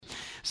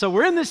So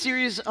we're in this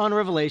series on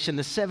Revelation,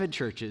 the 7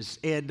 churches,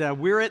 and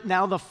we're at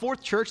now the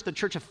 4th church, the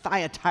church of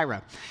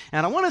Thyatira.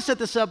 And I want to set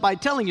this up by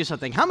telling you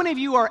something. How many of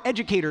you are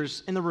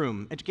educators in the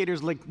room?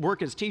 Educators like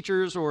work as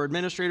teachers or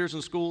administrators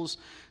in schools?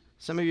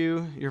 Some of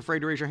you, you're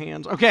afraid to raise your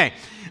hands? Okay.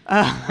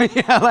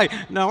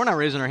 No, we're not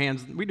raising our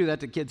hands. We do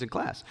that to kids in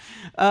class.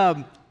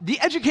 The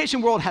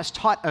education world has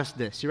taught us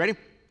this. You ready?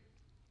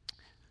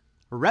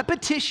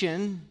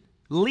 Repetition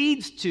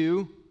leads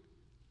to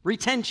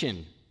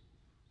retention.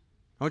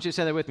 I want you to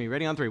say that with me.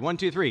 Ready on 3. 1,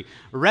 2, 3.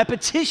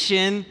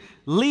 Repetition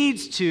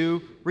leads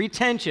to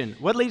retention.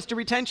 What leads to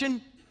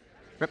retention?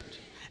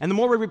 And the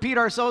more we repeat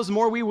ourselves, the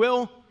more we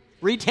will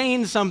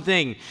retain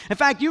something. In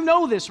fact, you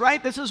know this,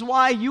 right? This is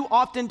why you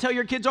often tell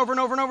your kids over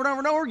and over and over and over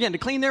and over again to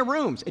clean their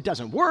rooms. It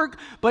doesn't work,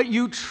 but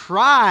you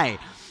try.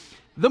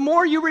 The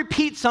more you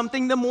repeat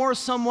something, the more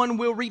someone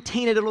will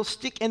retain it. It'll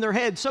stick in their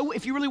head. So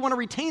if you really want to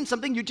retain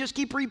something, you just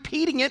keep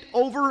repeating it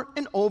over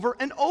and over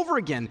and over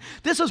again.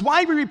 This is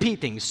why we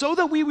repeat things, so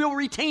that we will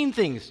retain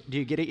things. Do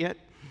you get it yet?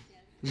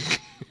 Yes.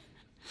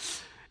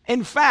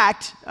 In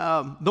fact,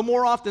 the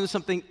more often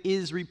something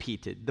is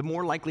repeated, the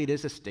more likely it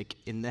is to stick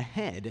in the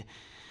head.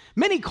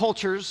 Many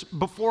cultures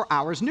before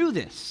ours knew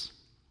this.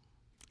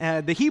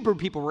 The Hebrew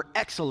people were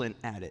excellent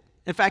at it.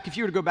 In fact, if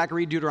you were to go back and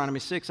read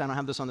Deuteronomy 6, I don't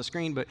have this on the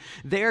screen, but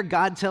there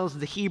God tells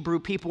the Hebrew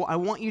people, I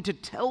want you to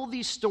tell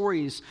these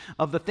stories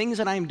of the things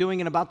that I am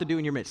doing and about to do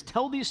in your midst.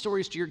 Tell these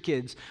stories to your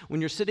kids when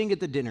you're sitting at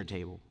the dinner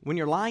table, when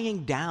you're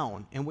lying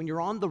down, and when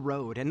you're on the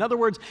road. In other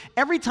words,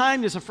 every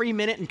time there's a free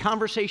minute and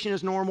conversation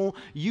is normal,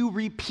 you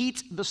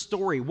repeat the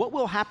story. What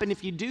will happen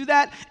if you do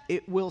that?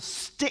 It will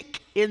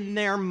stick in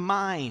their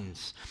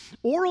minds.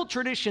 Oral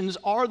traditions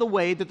are the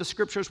way that the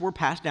scriptures were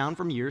passed down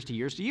from years to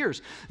years to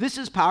years. This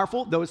is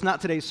powerful, though it's not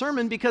today's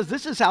sermon, because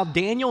this is how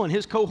Daniel and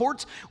his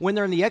cohorts, when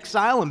they're in the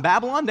exile in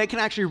Babylon, they can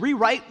actually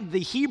rewrite the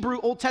Hebrew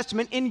Old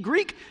Testament in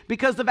Greek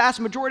because the vast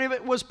majority of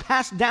it was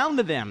passed down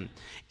to them.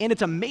 And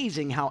it's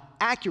amazing how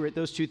accurate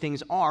those two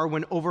things are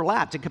when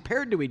overlapped and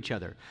compared to each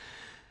other.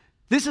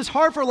 This is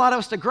hard for a lot of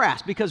us to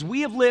grasp because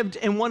we have lived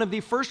in one of the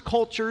first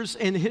cultures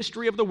in the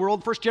history of the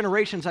world, first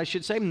generations, I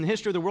should say, in the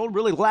history of the world,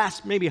 really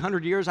last maybe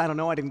 100 years, I don't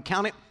know, I didn't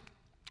count it,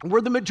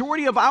 where the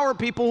majority of our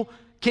people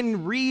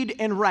can read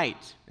and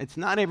write. It's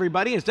not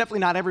everybody, it's definitely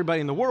not everybody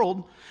in the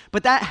world,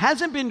 but that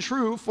hasn't been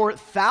true for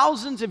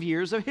thousands of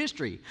years of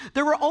history.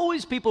 There were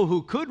always people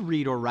who could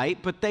read or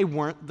write, but they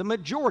weren't the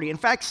majority. In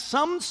fact,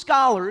 some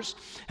scholars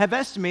have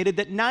estimated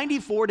that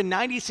 94 to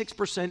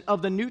 96%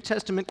 of the New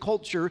Testament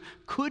culture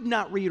could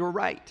not read or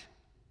write.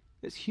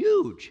 It's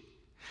huge.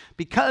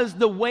 Because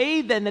the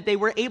way then that they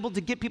were able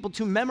to get people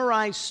to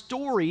memorize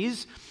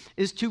stories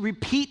is to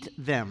repeat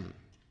them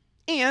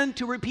and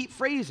to repeat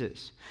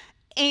phrases.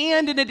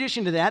 And in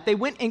addition to that, they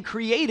went and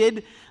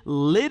created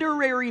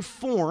literary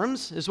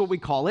forms, is what we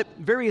call it,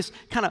 various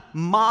kind of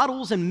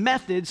models and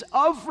methods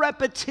of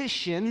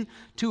repetition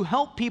to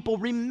help people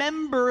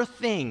remember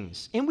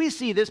things. And we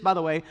see this, by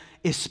the way,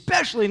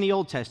 especially in the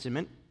Old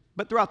Testament,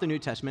 but throughout the New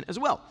Testament as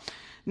well.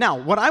 Now,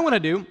 what I want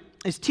to do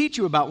is teach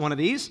you about one of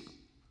these,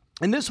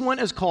 and this one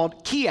is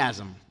called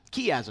chiasm.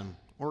 Chiasm.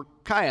 Or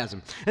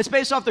chiasm. It's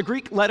based off the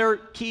Greek letter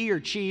chi or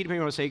chi, depending on what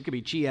you want to say, it could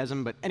be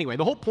chiasm, but anyway,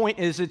 the whole point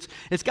is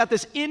it's got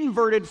this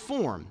inverted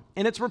form,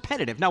 and it's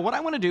repetitive. Now, what I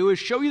want to do is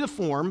show you the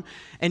form,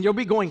 and you'll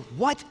be going,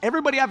 what?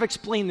 Everybody I've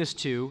explained this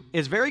to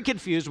is very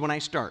confused when I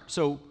start.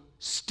 So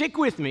stick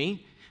with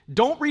me.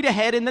 Don't read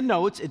ahead in the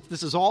notes.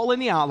 This is all in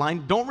the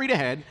outline. Don't read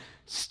ahead.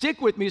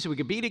 Stick with me so we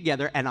can be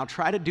together, and I'll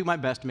try to do my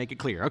best to make it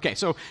clear. Okay,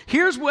 so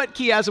here's what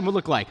chiasm would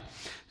look like.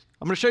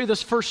 I'm going to show you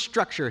this first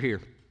structure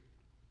here.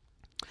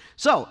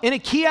 So, in a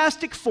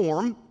chiastic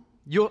form,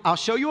 I'll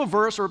show you a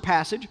verse or a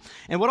passage,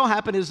 and what will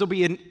happen is there'll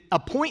be a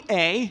point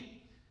A,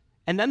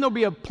 and then there'll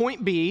be a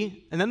point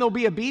B, and then there'll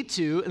be a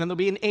B2, and then there'll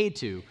be an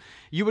A2.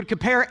 You would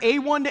compare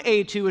A1 to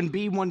A2 and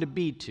B1 to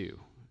B2.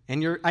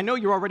 And I know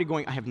you're already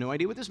going, I have no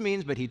idea what this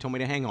means, but he told me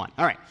to hang on.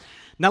 All right.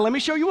 Now, let me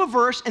show you a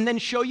verse and then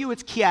show you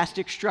its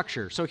chiastic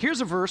structure. So,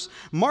 here's a verse,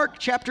 Mark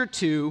chapter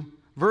 2,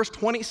 verse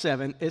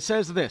 27. It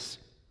says this.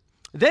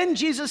 Then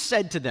Jesus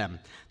said to them,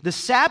 the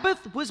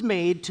Sabbath was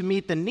made to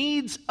meet the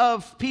needs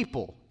of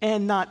people,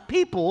 and not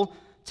people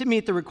to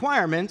meet the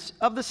requirements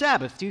of the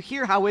Sabbath. Do you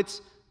hear how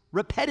it's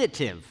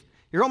repetitive?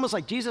 You're almost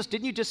like, Jesus,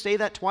 didn't you just say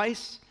that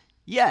twice?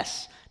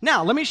 Yes.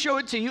 Now, let me show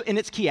it to you in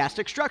its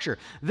chiastic structure.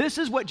 This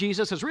is what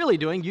Jesus is really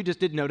doing. You just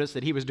didn't notice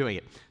that he was doing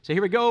it. So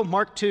here we go,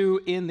 Mark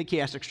 2 in the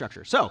chiastic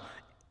structure. So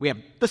we have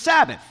the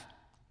Sabbath,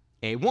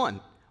 A1,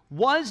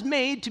 was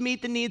made to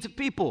meet the needs of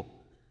people,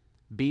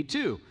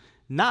 B2.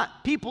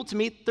 Not people to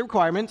meet the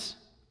requirements,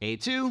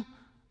 A2,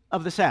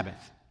 of the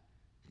Sabbath.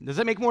 Does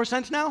that make more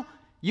sense now?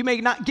 You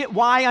may not get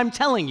why I'm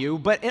telling you,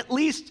 but at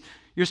least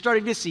you're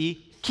starting to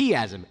see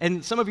chiasm.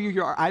 And some of you,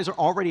 your eyes are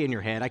already in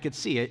your head. I could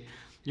see it.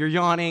 You're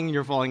yawning,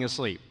 you're falling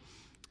asleep.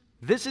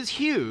 This is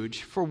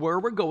huge for where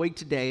we're going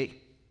today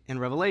in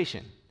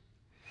Revelation.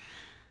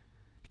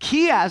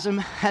 Chiasm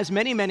has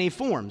many, many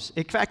forms.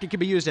 In fact, it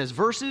can be used as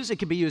verses. It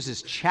can be used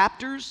as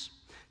chapters.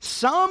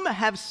 Some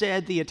have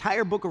said the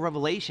entire book of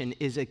Revelation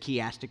is a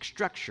chiastic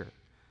structure.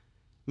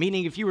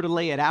 Meaning if you were to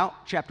lay it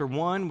out, chapter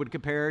 1 would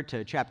compare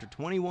to chapter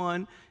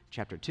 21,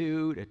 chapter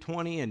 2 to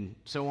 20, and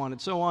so on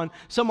and so on.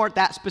 Some aren't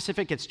that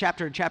specific. It's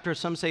chapter to chapter.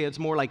 Some say it's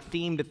more like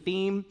theme to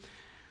theme.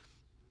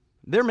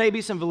 There may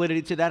be some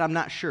validity to that. I'm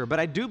not sure. But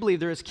I do believe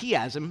there is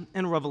chiasm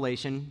in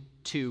Revelation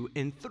 2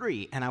 and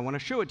 3, and I want to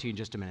show it to you in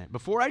just a minute.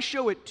 Before I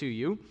show it to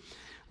you,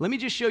 let me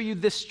just show you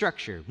this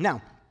structure.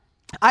 Now,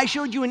 I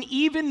showed you an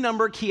even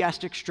number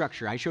chiastic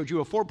structure. I showed you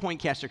a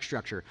 4-point chiastic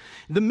structure.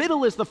 The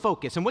middle is the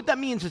focus, and what that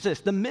means is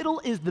this. The middle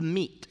is the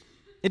meat.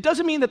 It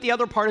doesn't mean that the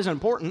other part isn't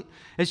important.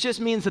 It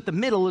just means that the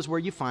middle is where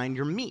you find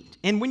your meat.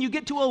 And when you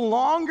get to a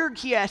longer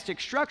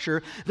chiastic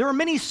structure, there are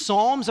many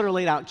psalms that are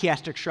laid out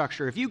chiastic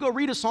structure. If you go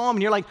read a psalm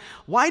and you're like,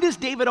 why does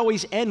David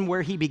always end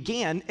where he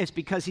began? It's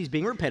because he's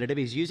being repetitive.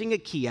 He's using a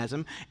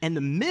chiasm. And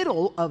the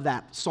middle of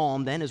that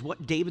psalm then is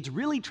what David's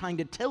really trying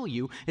to tell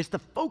you. It's the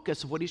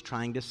focus of what he's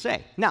trying to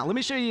say. Now, let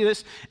me show you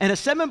this. In a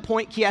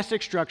 7-point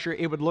chiastic structure,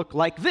 it would look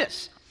like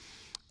this.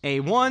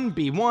 A1,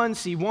 B1,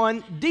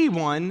 C1,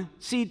 D1,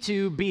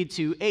 C2,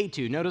 B2,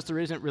 A2. Notice there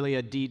isn't really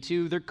a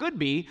D2. There could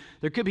be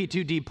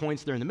 2 D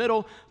points there in the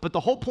middle, but the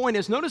whole point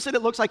is, notice that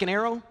it looks like an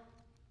arrow,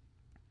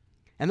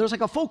 and there's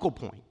like a focal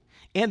point.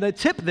 And the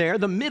tip there,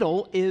 the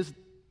middle, is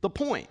the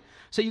point.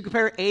 So you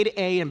compare A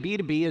to A and B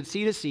to B and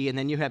C to C, and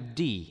then you have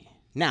D.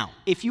 Now,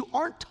 if you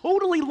aren't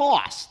totally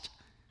lost,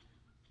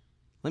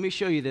 let me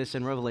show you this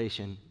in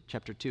Revelation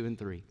chapter 2 and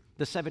 3,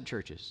 the 7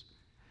 churches.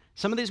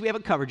 Some of these we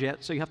haven't covered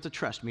yet, so you have to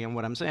trust me on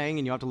what I'm saying,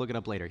 and you'll have to look it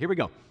up later. Here we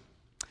go.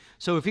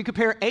 So if you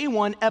compare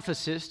A1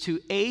 Ephesus to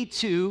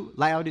A2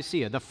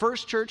 Laodicea, the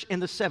first church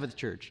and the 7th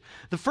church.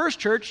 The first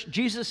church,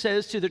 Jesus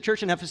says to the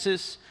church in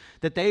Ephesus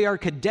that they are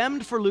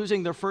condemned for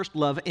losing their first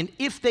love, and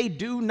if they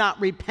do not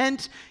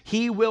repent,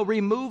 he will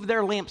remove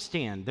their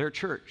lampstand, their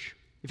church.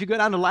 If you go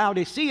down to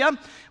Laodicea,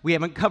 we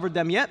haven't covered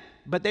them yet,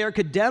 but they are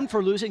condemned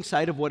for losing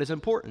sight of what is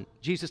important.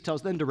 Jesus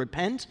tells them to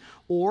repent,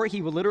 or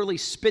he will literally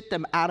spit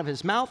them out of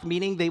his mouth,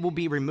 meaning they will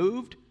be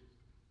removed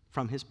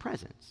from his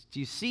presence.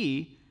 Do you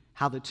see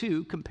how the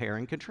two compare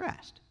and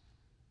contrast?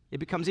 It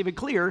becomes even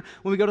clearer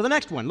when we go to the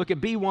next one. Look at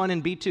B1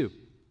 and B2.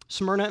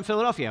 Smyrna and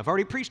Philadelphia. I've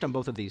already preached on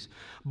both of these.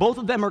 Both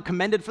of them are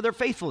commended for their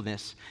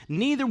faithfulness.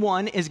 Neither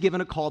one is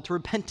given a call to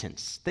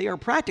repentance. They are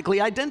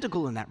practically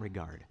identical in that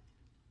regard.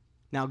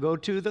 Now go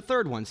to the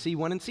third one,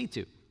 C1 and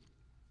C2.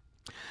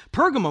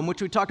 Pergamum,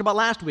 which we talked about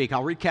last week,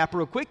 I'll recap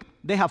real quick.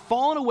 They have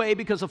fallen away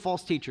because of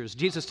false teachers.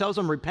 Jesus tells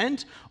them,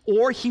 repent,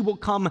 or he will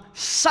come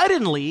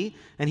suddenly,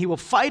 and he will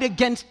fight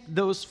against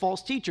those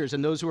false teachers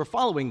and those who are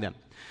following them.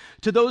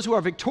 To those who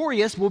are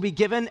victorious will be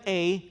given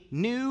a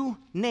new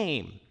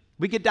name.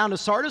 We get down to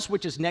Sardis,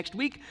 which is next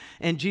week,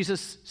 and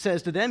Jesus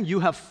says to them, you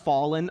have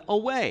fallen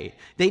away.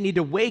 They need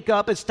to wake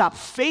up and stop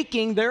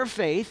faking their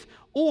faith,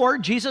 or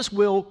Jesus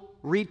will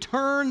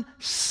return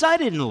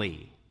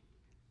suddenly.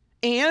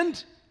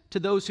 And to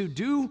those who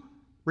do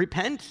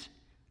repent,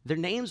 their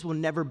names will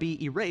never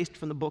be erased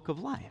from the book of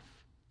life.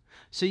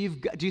 So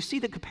do you see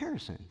the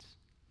comparisons?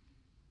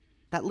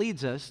 That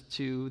leads us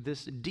to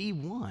this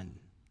D1,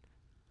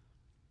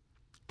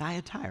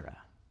 Thyatira.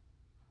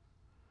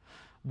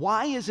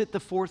 Why is it the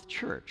fourth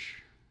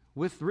church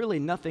with really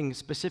nothing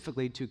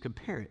specifically to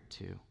compare it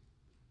to?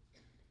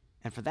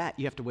 And for that,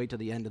 you have to wait till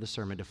the end of the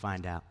sermon to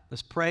find out.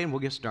 Let's pray and we'll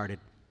get started.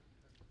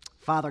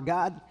 Father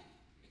God,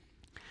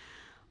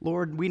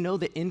 Lord, we know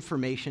that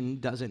information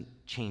doesn't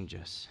change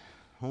us.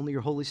 Only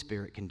your Holy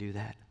Spirit can do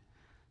that.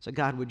 So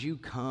God, would you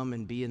come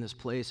and be in this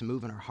place and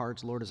move in our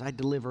hearts, Lord, as I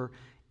deliver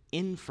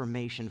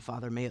information,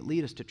 Father, may it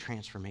lead us to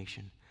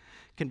transformation.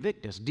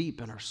 Convict us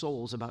deep in our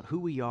souls about who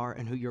we are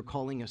and who you're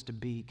calling us to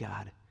be,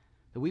 God,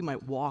 that we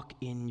might walk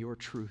in your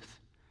truth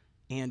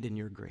and in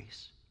your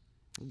grace.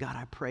 God,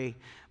 I pray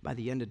by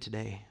the end of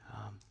today,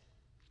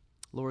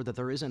 Lord, that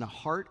there isn't a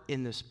heart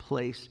in this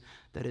place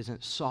that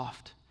isn't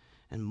soft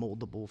and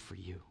moldable for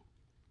you.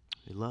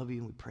 We love you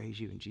and we praise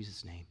you in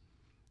Jesus' name.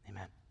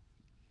 Amen.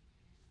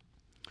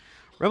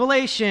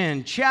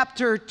 Revelation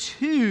chapter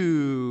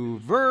 2,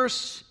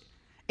 verse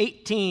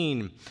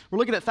 18. We're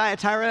looking at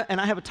Thyatira, and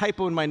I have a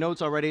typo in my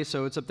notes already,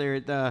 so it's up there.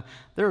 There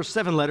are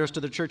 7 letters to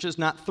the churches,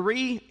 not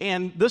 3,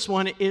 and this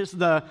one is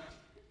the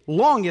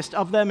longest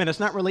of them, and it's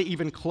not really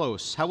even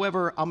close.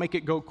 However, I'll make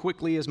it go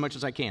quickly as much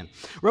as I can.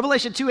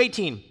 Revelation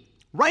 2:18.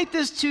 Write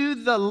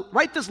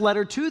this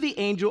letter to the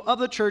angel of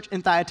the church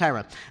in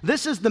Thyatira.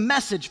 This is the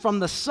message from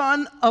the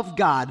Son of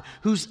God,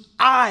 whose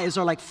eyes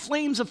are like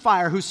flames of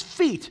fire, whose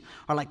feet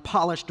are like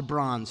polished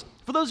bronze.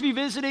 For those of you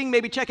visiting,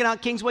 maybe checking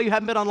out Kingsway, you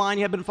haven't been online,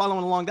 you haven't been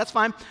following along, that's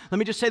fine. Let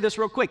me just say this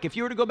real quick. If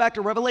you were to go back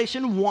to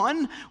Revelation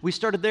 1, we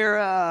started there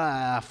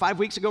 5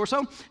 weeks ago or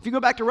so. If you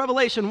go back to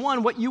Revelation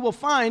 1, what you will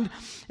find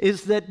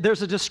is that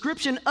there's a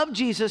description of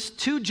Jesus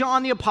to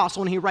John the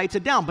Apostle, and he writes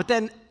it down. But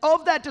then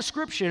of that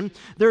description,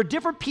 there are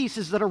different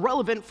pieces that are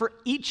relevant for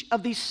each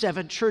of these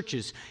 7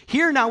 churches.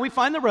 Here now we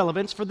find the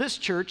relevance for this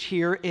church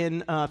here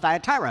in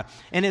Thyatira,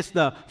 and it's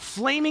the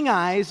flaming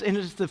eyes and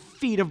it's the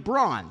feet of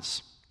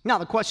bronze. Now,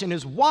 the question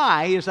is,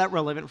 why is that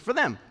relevant for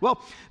them?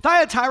 Well,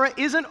 Thyatira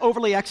isn't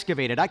overly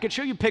excavated. I could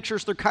show you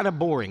pictures. They're kind of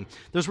boring.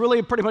 There's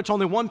really pretty much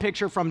only one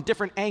picture from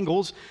different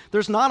angles.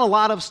 There's not a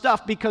lot of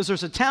stuff because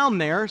there's a town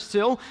there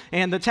still,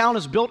 and the town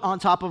is built on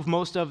top of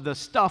most of the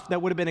stuff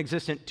that would have been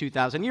existent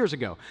 2,000 years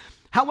ago.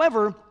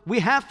 However,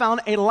 we have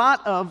found a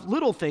lot of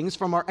little things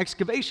from our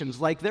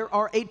excavations, like there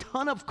are a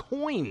ton of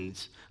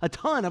coins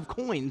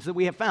that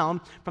we have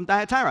found from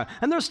Thyatira.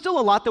 And there's still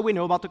a lot that we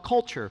know about the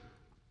culture.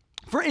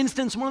 For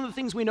instance, one of the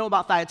things we know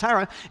about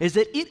Thyatira is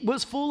that it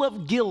was full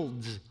of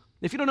guilds.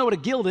 If you don't know what a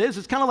guild is,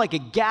 it's kind of like a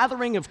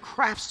gathering of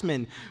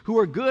craftsmen who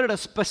are good at a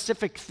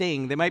specific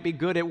thing. They might be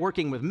good at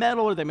working with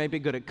metal, or they might be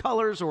good at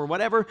colors or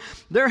whatever.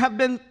 There have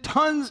been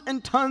tons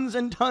and tons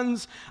and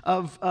tons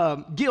of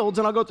guilds,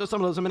 and I'll go through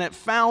some of those in a minute,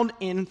 found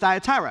in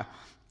Thyatira.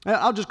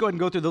 I'll just go ahead and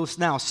go through the list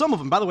now. Some of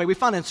them, by the way, we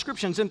found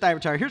inscriptions in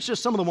Thyatira. Here's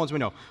just some of the ones we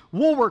know.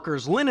 Wool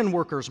workers, linen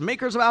workers,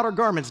 makers of outer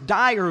garments,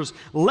 dyers,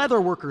 leather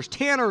workers,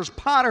 tanners,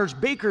 potters,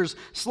 bakers,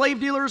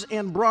 slave dealers,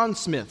 and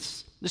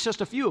bronzesmiths. There's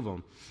just a few of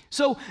them.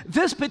 So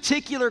this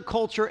particular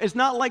culture is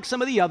not like some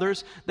of the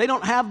others. They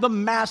don't have the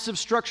massive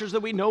structures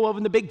that we know of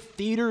in the big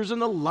theaters and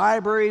the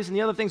libraries and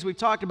the other things we've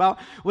talked about.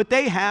 What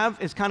they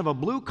have is kind of a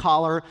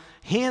blue-collar,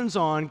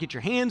 hands-on, get your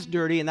hands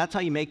dirty, and that's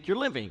how you make your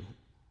living.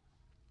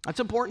 That's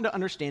important to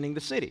understanding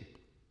the city.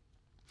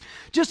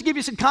 Just to give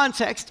you some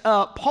context,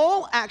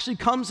 Paul actually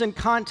comes in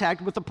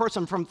contact with a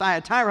person from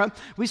Thyatira.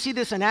 We see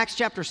this in Acts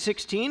chapter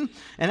 16.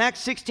 In Acts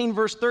 16,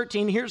 verse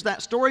 13, here's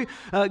that story.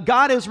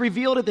 God has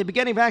revealed at the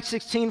beginning of Acts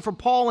 16 for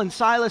Paul and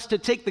Silas to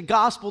take the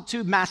gospel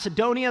to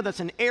Macedonia. That's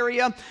an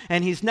area,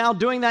 and he's now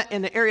doing that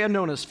in the area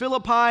known as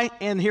Philippi.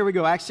 And here we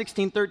go, Acts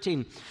 16,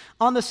 13.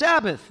 On the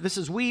Sabbath, this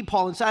is we,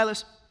 Paul and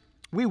Silas,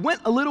 we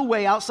went a little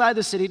way outside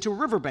the city to a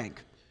riverbank,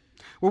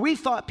 where we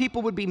thought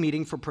people would be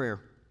meeting for prayer.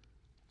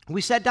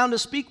 We sat down to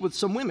speak with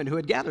some women who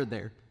had gathered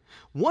there.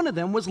 One of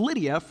them was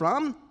Lydia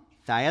from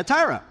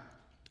Thyatira,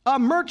 a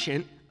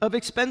merchant of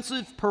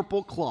expensive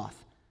purple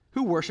cloth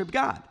who worshiped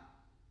God.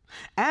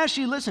 As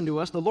she listened to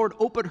us, the Lord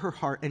opened her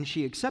heart and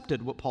she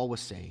accepted what Paul was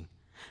saying.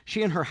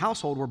 She and her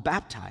household were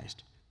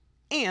baptized,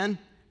 and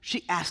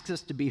she asked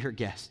us to be her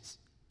guests.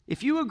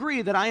 If you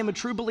agree that I am a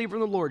true believer in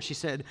the Lord, she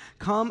said,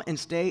 come and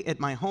stay at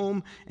my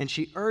home. And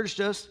she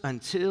urged us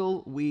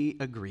until we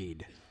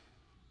agreed.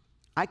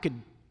 I could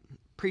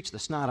preach the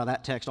snot out of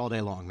that text all day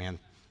long, man.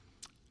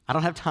 I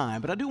don't have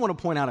time, but I do want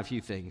to point out a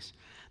few things.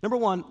 Number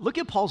one, look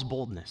at Paul's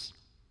boldness.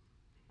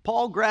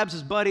 Paul grabs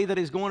his buddy that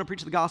he's going to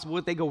preach the gospel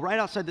with. They go right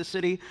outside the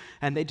city,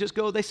 and they just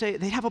go, they say,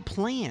 they have a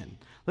plan.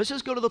 Let's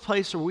just go to the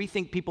place where we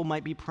think people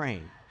might be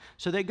praying.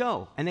 So they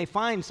go, and they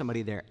find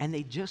somebody there, and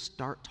they just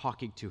start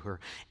talking to her.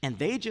 And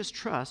they just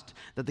trust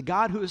that the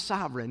God who is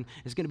sovereign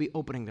is going to be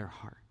opening their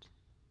heart.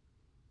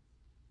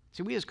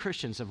 See, we as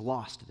Christians have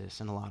lost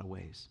this in a lot of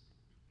ways.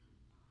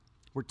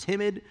 We're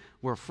timid,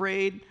 we're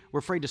afraid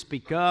to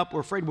speak up, we're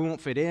afraid we won't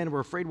fit in,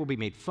 we're afraid we'll be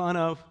made fun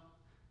of,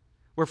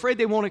 we're afraid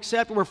they won't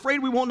accept, we're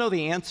afraid we won't know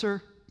the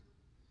answer,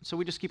 so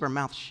we just keep our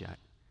mouths shut.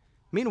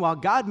 Meanwhile,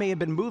 God may have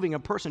been moving a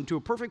person to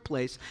a perfect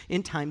place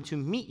in time to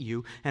meet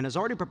you and has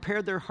already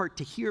prepared their heart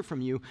to hear from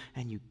you,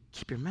 and you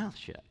keep your mouth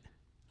shut.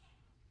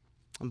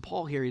 And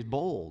Paul here, he's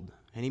bold,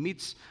 and he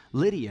meets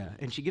Lydia,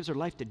 and she gives her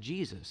life to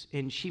Jesus,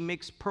 and she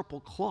makes purple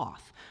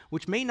cloth,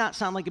 which may not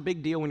sound like a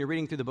big deal when you're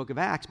reading through the book of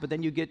Acts, but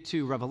then you get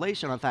to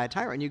Revelation on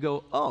Thyatira, and you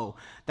go, oh,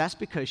 that's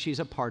because she's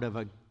a part of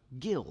a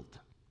guild,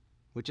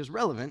 which is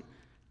relevant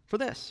for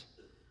this.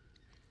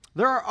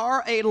 There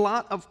are a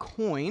lot of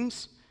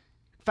coins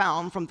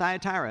found from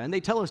Thyatira, and they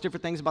tell us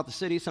different things about the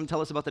city. Some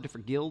tell us about the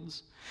different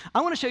guilds.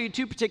 I want to show you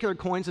two particular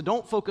coins that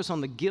don't focus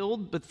on the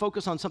guild, but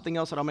focus on something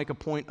else that I'll make a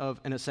point of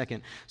in a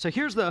second. So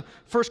here's the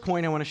first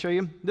coin I want to show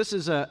you. This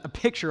is a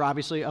picture,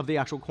 obviously, of the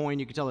actual coin.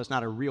 You can tell it's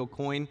not a real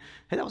coin.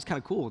 Hey, that was kind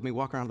of cool with me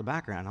walking around the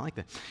background. I like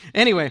that.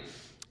 Anyway,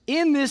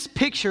 in this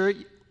picture,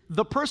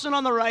 the person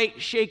on the right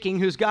shaking,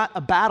 who's got a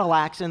battle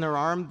axe in their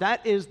arm,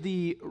 that is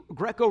the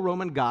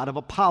Greco-Roman god of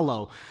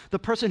Apollo. The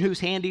person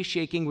whose hand he's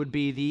shaking would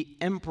be the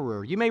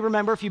emperor. You may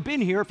remember, if you've been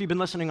here, if you've been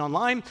listening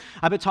online,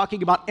 I've been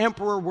talking about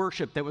emperor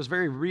worship that was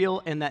very real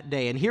in that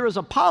day. And here is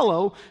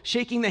Apollo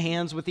shaking the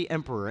hands with the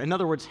emperor. In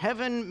other words,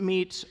 heaven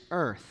meets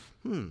earth.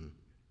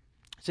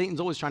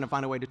 Satan's always trying to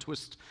find a way to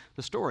twist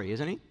the story,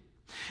 isn't he?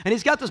 And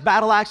he's got this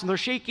battle axe, and they're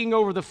shaking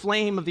over the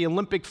flame of the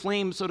Olympic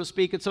flame, so to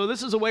speak. And so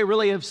this is a way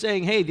really of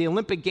saying, hey, the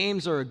Olympic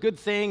Games are a good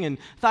thing, and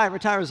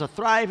Thyatira is a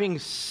thriving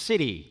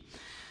city.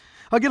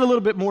 I'll get a little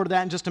bit more to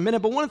that in just a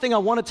minute, but one thing I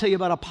want to tell you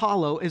about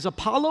Apollo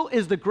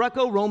is the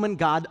Greco-Roman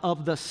god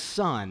of the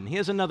sun. He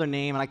has another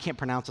name, and I can't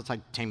pronounce it. It's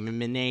like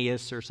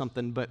Timaeus or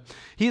something, but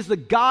he's the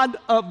god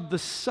of the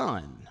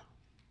sun.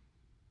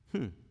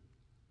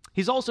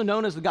 He's also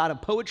known as the god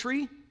of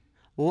poetry,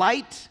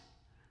 light,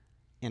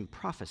 and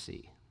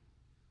prophecy.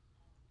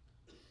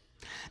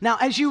 Now,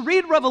 as you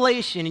read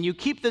Revelation and you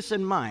keep this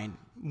in mind,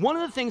 one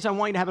of the things I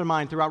want you to have in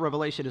mind throughout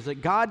Revelation is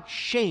that God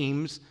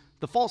shames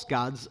the false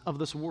gods of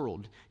this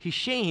world. He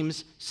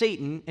shames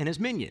Satan and his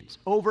minions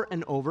over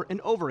and over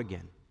and over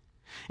again.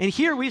 And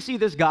here we see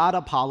this god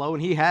Apollo,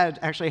 and he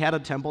actually had a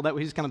temple that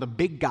was kind of the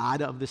big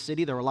god of the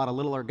city. There were a lot of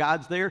littler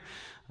gods there.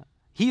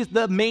 He's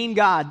the main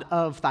god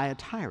of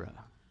Thyatira.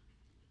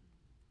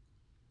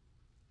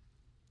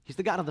 He's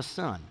the god of the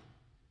sun.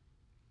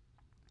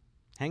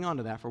 Hang on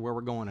to that for where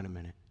we're going in a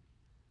minute.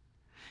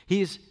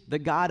 He's the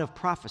God of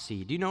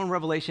prophecy. Do you know in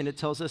Revelation it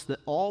tells us that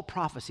all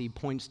prophecy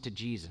points to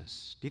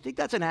Jesus? Do you think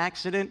that's an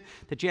accident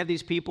that you have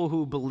these people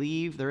who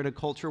believe they're in a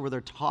culture where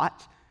they're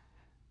taught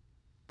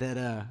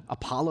that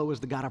Apollo is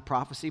the God of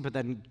prophecy, but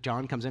then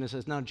John comes in and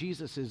says, no,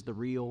 Jesus is the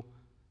real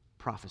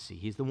prophecy.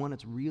 He's the one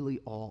it's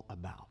really all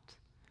about.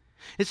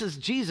 It says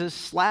Jesus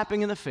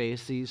slapping in the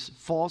face these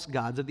false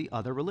gods of the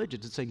other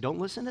religions and saying, don't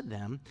listen to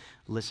them,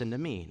 listen to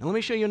me. Now let me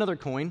show you another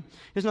coin.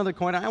 Here's another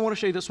coin. I want to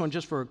show you this one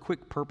just for a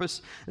quick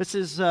purpose. This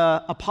is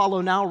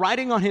Apollo now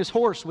riding on his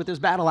horse with his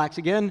battle axe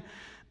again.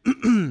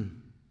 And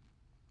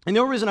the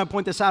only reason I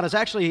point this out is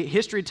actually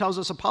history tells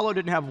us Apollo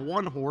didn't have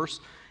one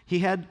horse. He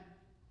had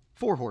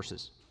 4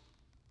 horses.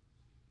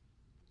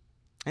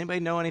 Anybody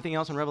know anything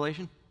else in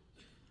Revelation?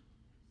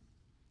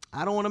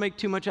 I don't want to make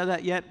too much of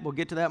that yet. We'll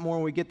get to that more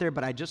when we get there,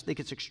 but I just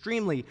think it's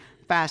extremely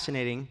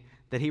fascinating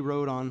that he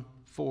rode on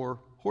 4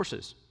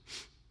 horses.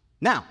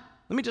 Now,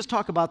 let me just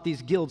talk about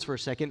these guilds for a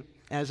second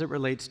as it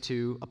relates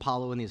to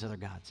Apollo and these other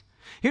gods.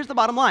 Here's the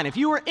bottom line. If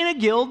you were in a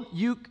guild,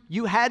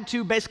 you had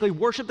to basically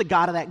worship the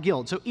god of that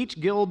guild. So each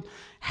guild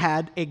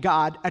had a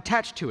god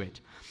attached to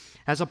it.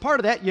 As a part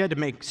of that, you had to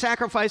make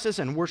sacrifices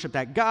and worship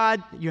that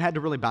god. You had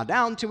to really bow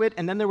down to it.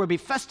 And then there would be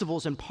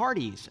festivals and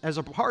parties as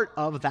a part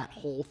of that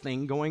whole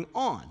thing going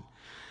on.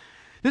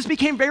 This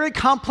became very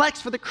complex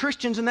for the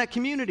Christians in that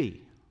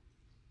community.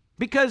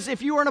 Because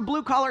if you were in a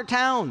blue-collar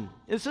town,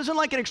 this isn't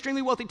like an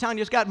extremely wealthy town.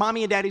 You just got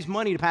mommy and daddy's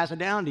money to pass it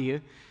down to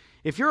you.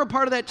 If you're a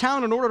part of that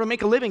town, in order to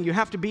make a living, you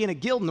have to be in a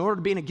guild. In order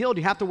to be in a guild,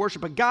 you have to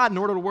worship a god. In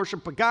order to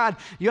worship a god,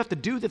 you have to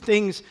do the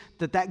things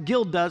that that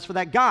guild does for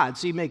that god.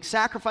 So you make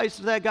sacrifices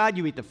to that god,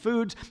 you eat the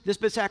foods, this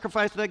bit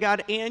sacrifice to that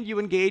god, and you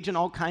engage in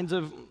all kinds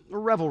of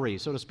revelry,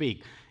 so to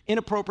speak,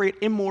 inappropriate,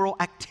 immoral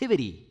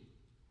activity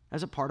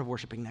as a part of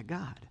worshiping that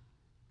god.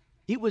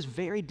 It was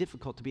very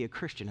difficult to be a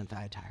Christian in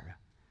Thyatira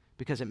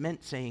because it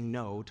meant saying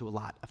no to a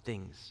lot of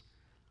things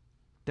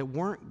that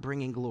weren't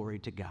bringing glory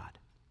to God.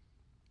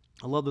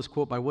 I love this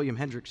quote by William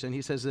Hendrickson.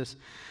 He says this,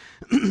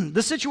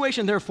 "The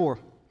situation, therefore,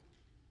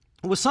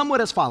 was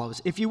somewhat as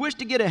follows. If you wish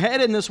to get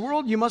ahead in this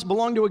world, you must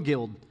belong to a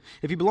guild.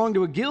 If you belong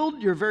to a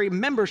guild, your very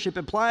membership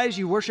implies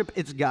you worship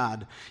its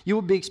god. You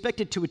will be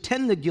expected to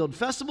attend the guild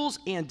festivals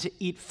and to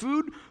eat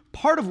food,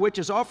 part of which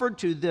is offered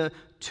to the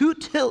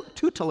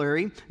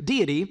tutelary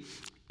deity,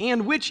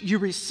 and which you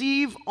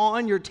receive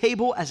on your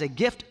table as a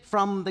gift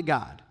from the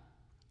god.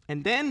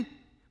 And then,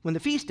 when the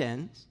feast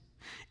ends,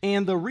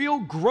 and the real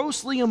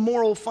grossly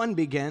immoral fun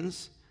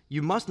begins,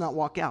 you must not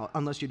walk out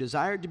unless you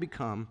desire to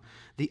become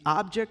the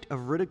object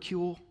of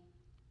ridicule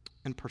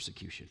and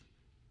persecution."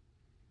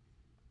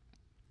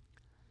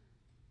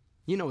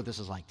 You know what this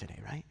is like today,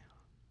 right?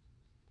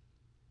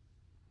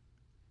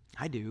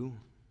 I do.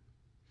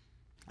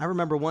 I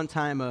remember one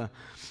time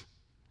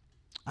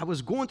I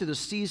was going through the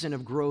season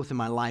of growth in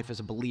my life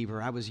as a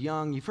believer. I was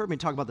young. You've heard me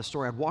talk about the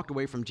story. I'd walked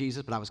away from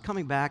Jesus, but I was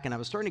coming back, and I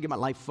was starting to get my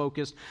life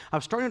focused. I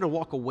was starting to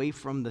walk away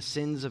from the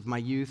sins of my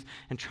youth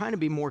and trying to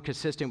be more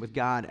consistent with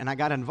God. And I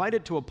got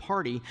invited to a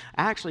party,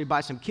 actually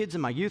by some kids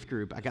in my youth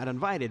group. I got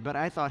invited, but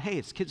I thought, hey,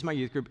 it's kids in my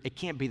youth group. It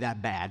can't be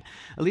that bad.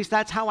 At least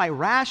that's how I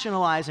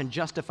rationalized and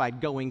justified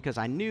going, because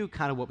I knew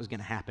kind of what was going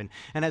to happen.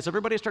 And as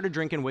everybody started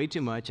drinking way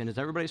too much, and as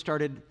everybody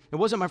started, it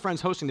wasn't my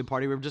friends hosting the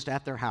party. We were just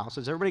at their house.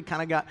 As everybody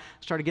kind of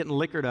started getting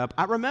liquored up,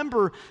 I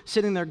remember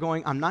sitting there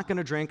going, I'm not going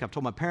to drink. I've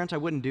told my parents I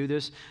wouldn't do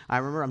this. I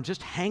remember I'm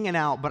just hanging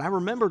out, but I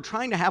remember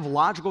trying to have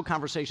logical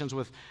conversations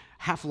with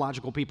half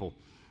logical people.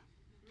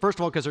 First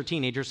of all, because they're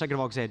teenagers. Second of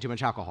all, because they had too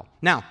much alcohol.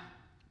 Now,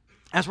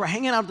 as we're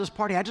hanging out at this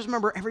party, I just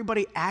remember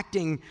everybody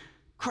acting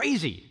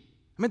crazy.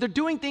 I mean, they're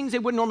doing things they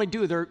wouldn't normally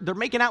do. They're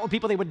making out with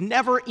people they would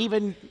never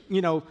even,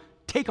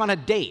 take on a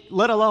date,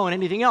 let alone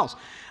anything else.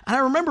 And I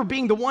remember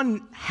being the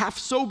one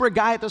half-sober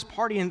guy at this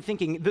party and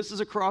thinking, this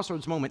is a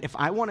crossroads moment. If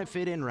I want to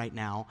fit in right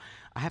now,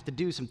 I have to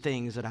do some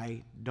things that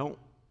I don't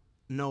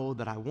know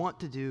that I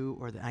want to do,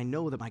 or that I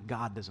know that my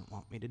God doesn't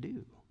want me to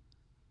do.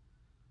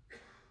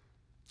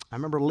 I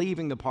remember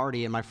leaving the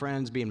party and my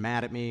friends being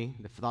mad at me.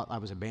 They thought I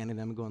was abandoning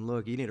them and going,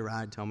 look, you need a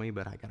ride, tell me,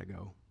 but I got to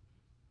go.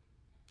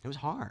 It was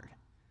hard.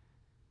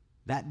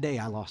 That day,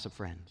 I lost some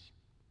friends.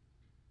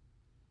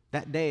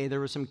 That day, there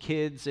were some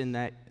kids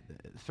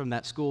from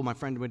that school. My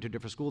friend went to a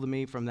different school than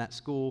me from that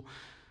school.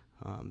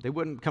 They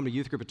wouldn't come to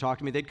youth group and talk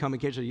to me. They'd come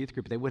occasionally to youth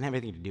group, but they wouldn't have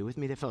anything to do with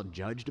me. They felt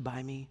judged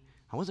by me.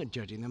 I wasn't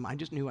judging them. I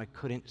just knew I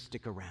couldn't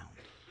stick around.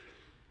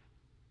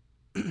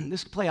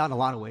 This could play out in a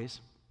lot of ways.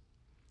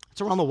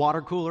 It's around the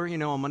water cooler,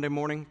 on Monday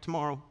morning,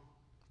 tomorrow.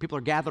 People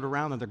are gathered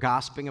around and they're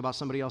gossiping about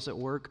somebody else at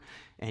work,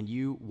 and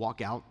you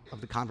walk out of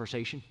the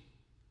conversation.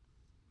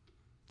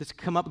 This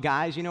come up,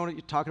 guys, you know what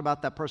you're talking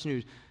about, that person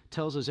who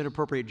tells those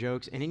inappropriate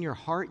jokes, and in your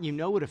heart, you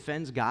know it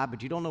offends God,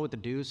 but you don't know what to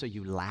do, so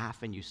you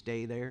laugh and you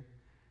stay there.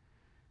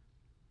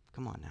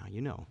 Come on now,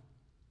 you know.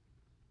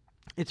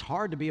 It's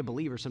hard to be a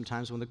believer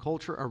sometimes when the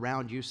culture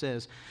around you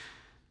says,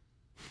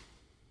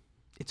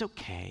 it's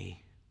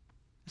okay.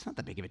 It's not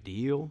that big of a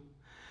deal.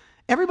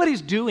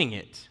 Everybody's doing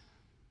it.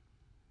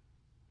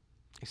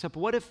 Except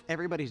what if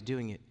everybody's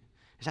doing it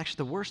is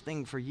actually the worst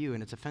thing for you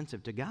and it's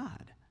offensive to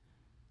God?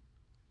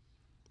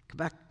 Go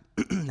back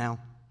now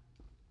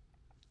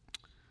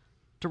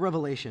to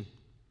Revelation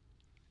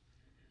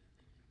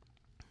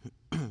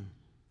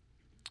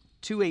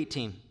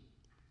 2:18.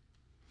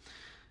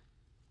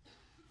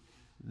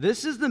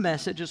 This is the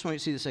message, just want you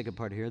to see the second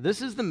part here.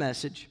 This is the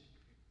message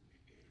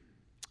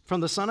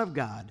from the Son of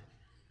God,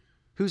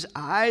 whose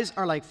eyes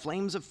are like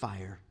flames of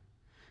fire,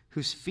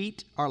 whose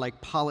feet are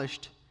like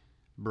polished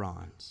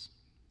bronze.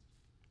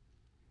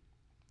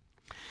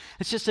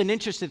 It's just an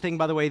interesting thing,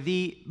 by the way.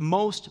 The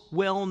most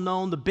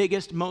well-known, the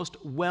biggest,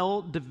 most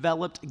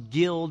well-developed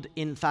guild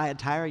in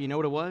Thyatira, you know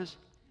what it was?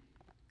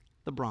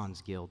 The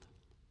Bronze Guild.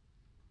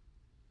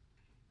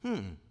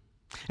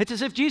 It's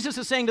as if Jesus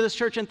is saying to this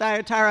church in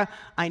Thyatira,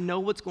 I know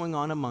what's going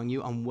on among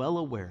you. I'm well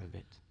aware of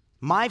it.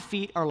 My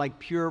feet are like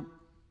pure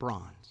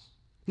bronze.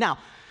 Now,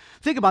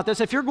 think about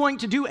this. If you're going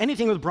to do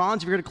anything with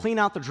bronze, if you're going to clean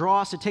out the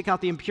dross, to take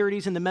out the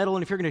impurities in the metal,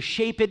 and if you're going to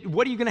shape it,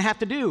 what are you going to have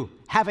to do?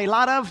 Have a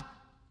lot of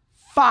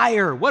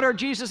fire. What are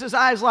Jesus'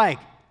 eyes like?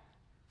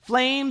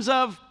 Flames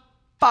of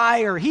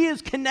fire. He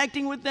is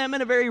connecting with them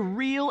in a very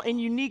real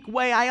and unique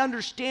way. I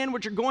understand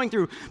what you're going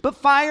through. But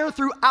fire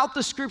throughout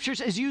the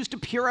scriptures is used to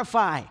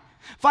purify.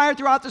 Fire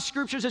throughout the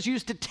scriptures is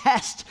used to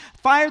test.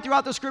 Fire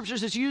throughout the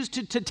scriptures is used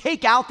to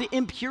take out the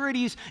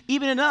impurities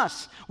even in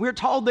us. We're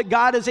told that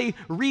God is a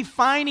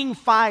refining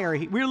fire.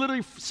 We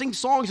literally sing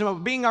songs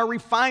about being our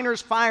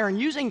refiner's fire and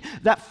using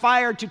that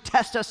fire to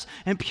test us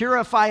and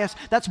purify us.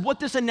 That's what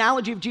this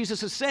analogy of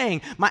Jesus is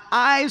saying. My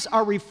eyes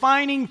are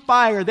refining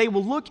fire. They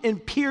will look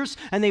and pierce,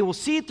 and they will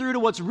see through to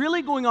what's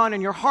really going on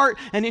in your heart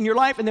and in your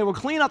life, and they will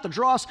clean out the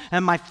dross.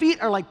 And my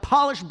feet are like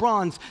polished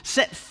bronze,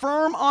 set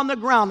firm on the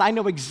ground. I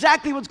know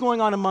exactly what's going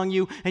on among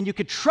you, and you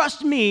could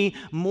trust me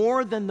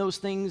more than those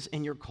things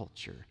in your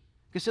culture.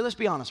 Because so let's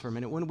be honest for a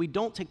minute. When we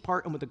don't take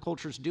part in what the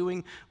culture's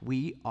doing,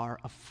 we are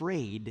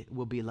afraid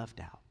we'll be left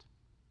out.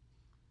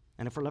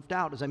 And if we're left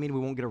out, does that mean we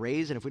won't get a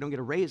raise? And if we don't get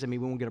a raise, does that mean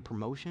we won't get a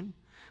promotion?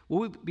 Will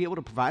we be able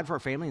to provide for our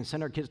family and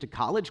send our kids to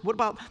college? What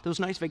about those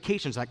nice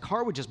vacations? That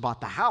car we just bought,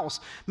 the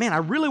house. Man, I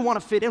really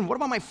want to fit in. What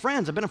about my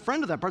friends? I've been a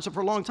friend of that person for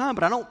a long time,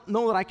 but I don't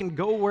know that I can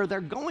go where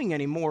they're going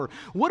anymore.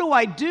 What do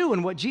I do?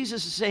 And what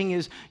Jesus is saying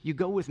is, you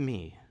go with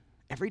me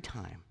every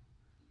time,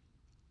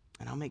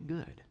 and I'll make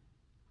good.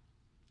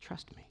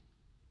 Trust me.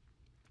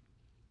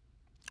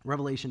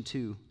 Revelation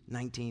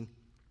 2:19.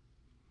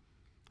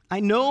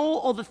 I know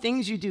all the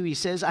things you do, he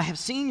says. I have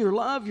seen your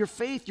love, your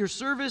faith, your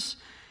service,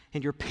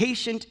 and your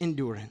patient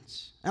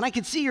endurance. And I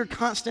can see your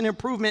constant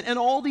improvement in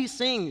all these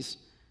things.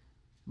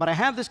 But I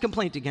have this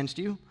complaint against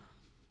you.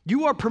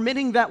 You are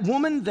permitting that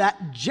woman, that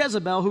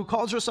Jezebel, who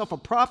calls herself a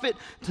prophet,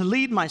 to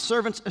lead my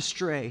servants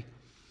astray.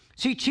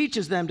 She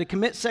teaches them to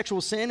commit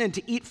sexual sin and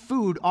to eat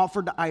food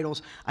offered to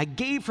idols. I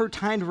gave her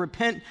time to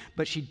repent,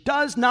 but she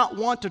does not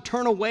want to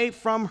turn away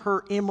from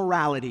her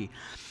immorality.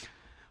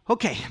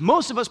 Okay,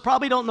 most of us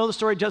probably don't know the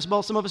story of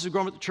Jezebel. Some of us who've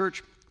grown up with the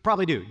church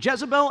probably do.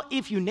 Jezebel,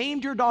 if you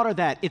named your daughter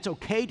that, it's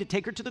okay to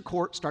take her to the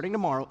court starting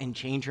tomorrow and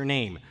change her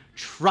name.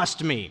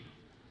 Trust me.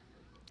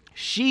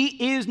 She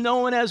is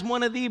known as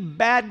one of the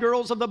bad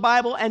girls of the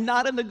Bible, and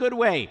not in the good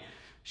way.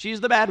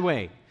 She's the bad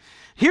way.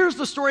 Here's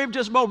the story of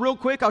Jezebel real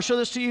quick. I'll show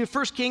this to you.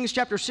 1 Kings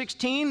chapter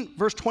 16,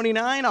 verse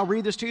 29. I'll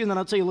read this to you, and then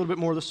I'll tell you a little bit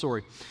more of the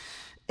story.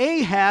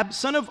 Ahab,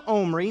 son of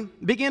Omri,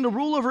 began to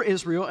rule over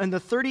Israel in the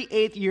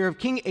 38th year of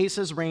King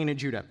Asa's reign in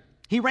Judah.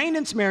 He reigned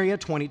in Samaria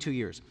 22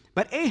 years.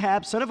 But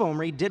Ahab, son of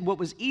Omri, did what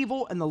was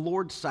evil in the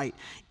Lord's sight,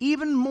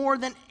 even more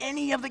than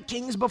any of the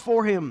kings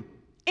before him.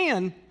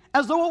 And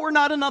as though it were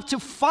not enough to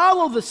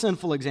follow the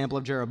sinful example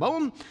of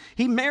Jeroboam,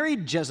 he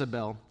married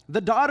Jezebel, the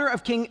daughter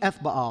of King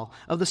Ethbaal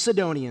of the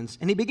Sidonians,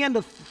 and he began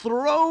to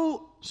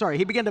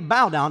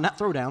bow down, not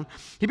throw down.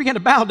 He began to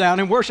bow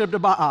down and worship to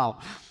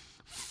Baal.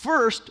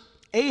 First,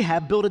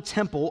 Ahab built a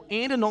temple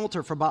and an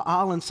altar for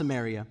Baal in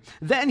Samaria.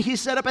 Then he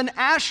set up an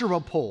Asherah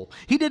pole.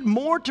 He did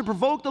more to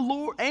provoke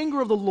the anger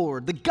of the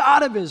Lord, the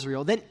God of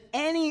Israel, than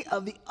any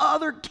of the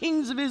other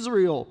kings of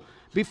Israel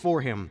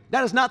before him.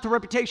 That is not the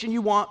reputation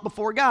you want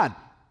before God.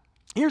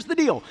 Here's the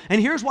deal,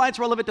 and here's why it's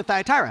relevant to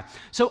Thyatira.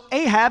 So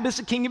Ahab is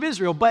the king of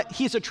Israel, but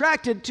he's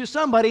attracted to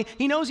somebody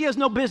he knows he has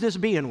no business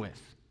being with.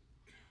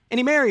 And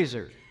he marries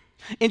her.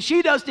 And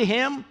she does to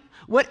him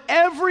what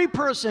every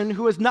person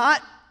who is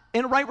not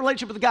in a right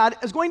relationship with God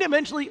is going to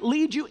eventually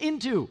lead you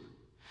into.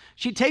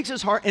 She takes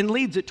his heart and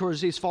leads it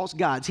towards these false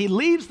gods. He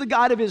leaves the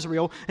God of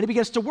Israel, and he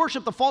begins to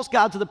worship the false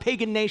gods of the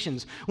pagan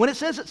nations. When it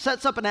says it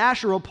sets up an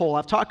Asherah pole,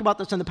 I've talked about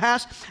this in the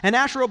past, an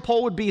Asherah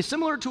pole would be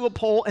similar to a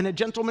pole in a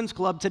gentleman's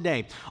club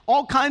today.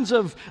 All kinds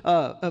of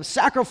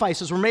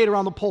sacrifices were made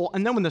around the pole,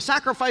 and then when the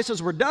sacrifices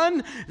were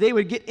done, they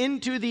would get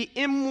into the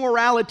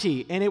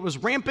immorality, and it was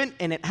rampant,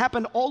 and it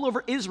happened all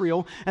over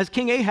Israel as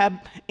King Ahab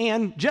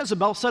and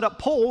Jezebel set up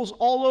poles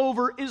all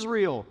over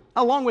Israel.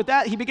 Along with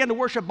that, he began to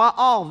worship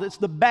Baal. That's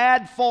the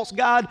bad, false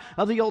god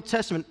of the Old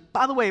Testament.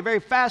 By the way,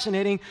 very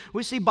fascinating.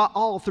 We see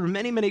Baal through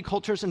many, many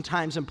cultures and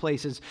times and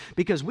places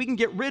because we can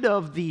get rid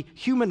of the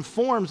human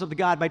forms of the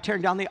god by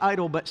tearing down the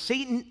idol, but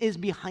Satan is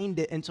behind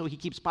it, and so he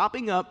keeps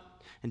popping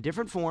up in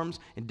different forms,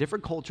 in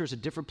different cultures,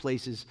 at different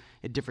places,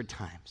 at different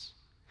times.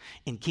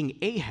 And King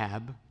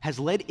Ahab has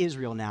led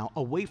Israel now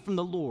away from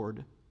the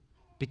Lord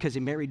because he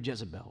married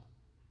Jezebel.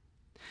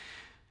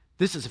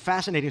 This is a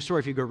fascinating story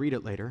if you go read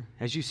it later.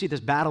 As you see this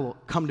battle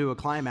come to a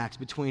climax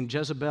between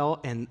Jezebel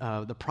and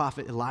the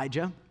prophet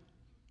Elijah,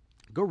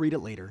 go read it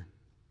later.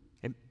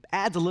 It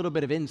adds a little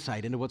bit of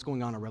insight into what's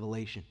going on in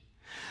Revelation.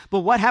 But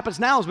what happens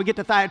now is we get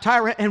to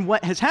Thyatira, and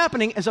what is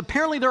happening is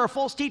apparently there are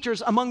false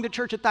teachers among the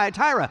church at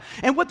Thyatira.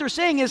 And what they're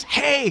saying is,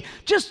 hey,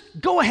 just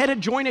go ahead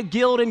and join a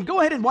guild, and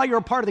go ahead and while you're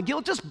a part of the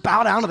guild, just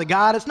bow down to the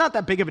God. It's not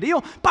that big of a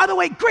deal. By the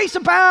way, grace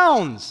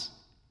abounds.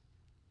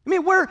 I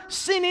mean, where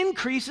sin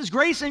increases,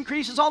 grace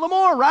increases all the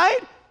more, right?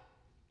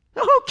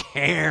 Who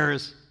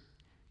cares?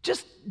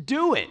 Just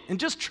do it and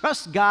just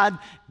trust God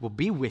will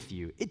be with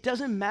you. It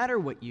doesn't matter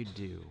what you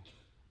do.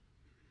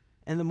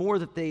 And the more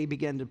that they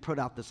began to put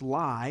out this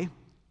lie,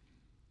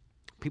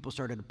 people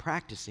started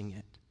practicing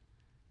it.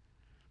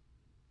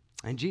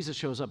 And Jesus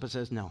shows up and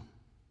says, no.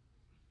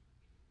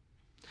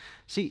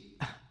 See,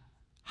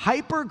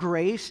 hyper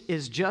grace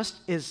is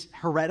just as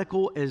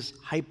heretical as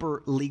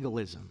hyper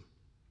legalism.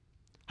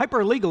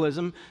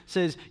 Hyper-legalism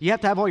says you have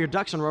to have all your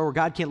ducks in a row or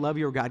God can't love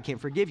you or God can't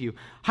forgive you.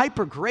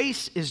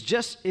 Hyper-grace is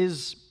just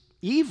as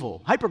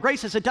evil. Hyper-grace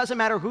says it doesn't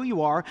matter who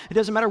you are. It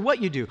doesn't matter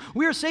what you do.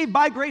 We are saved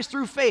by grace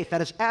through faith. That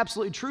is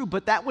absolutely true,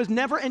 but that was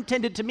never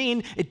intended to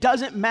mean it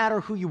doesn't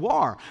matter who you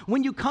are.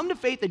 When you come to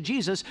faith in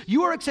Jesus,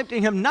 you are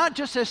accepting him not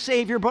just as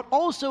Savior, but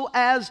also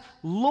as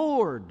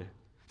Lord.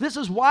 This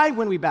is why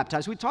when we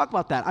baptize, we talk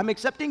about that. I'm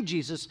accepting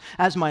Jesus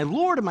as my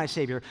Lord and my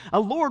Savior. A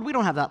Lord, we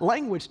don't have that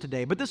language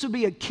today, but this would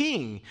be a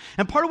king.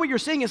 And part of what you're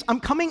saying is,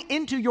 I'm coming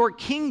into your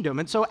kingdom.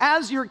 And so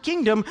as your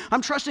kingdom,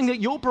 I'm trusting that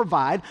you'll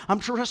provide. I'm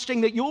trusting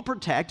that you'll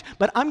protect,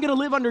 but I'm going to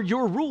live under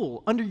your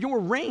rule, under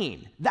your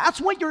reign. That's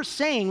what you're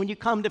saying when you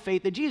come to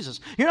faith in Jesus.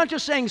 You're not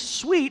just saying,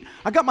 sweet,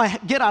 I got my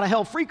get out of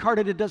hell free card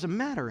and it doesn't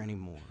matter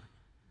anymore.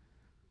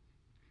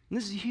 And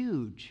this is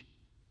huge.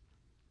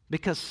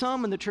 Because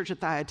some in the church at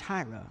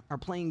Thyatira are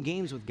playing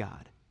games with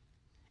God.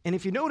 And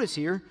if you notice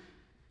here,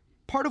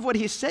 part of what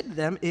he said to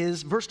them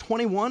is verse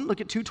 21, look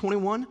at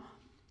 2:21.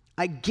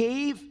 I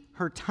gave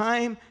her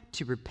time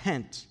to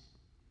repent,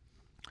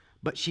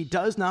 but she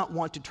does not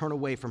want to turn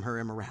away from her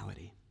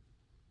immorality.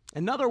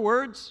 In other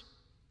words,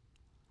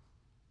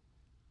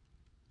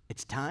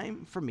 it's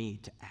time for me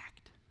to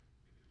act.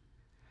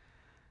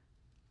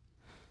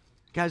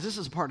 Guys, this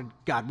is a part of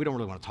God we don't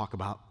really want to talk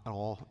about at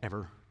all,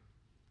 ever.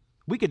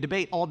 We could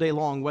debate all day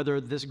long whether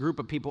this group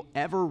of people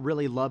ever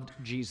really loved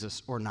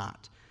Jesus or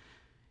not.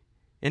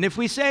 And if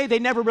we say they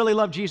never really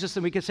loved Jesus,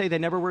 then we could say they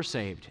never were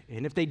saved.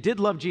 And if they did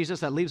love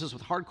Jesus, that leaves us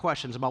with hard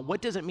questions about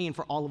what does it mean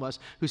for all of us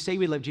who say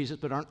we love Jesus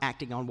but aren't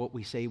acting on what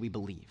we say we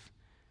believe.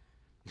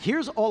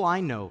 Here's all I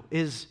know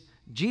is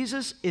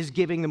Jesus is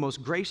giving the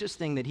most gracious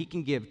thing that he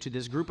can give to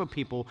this group of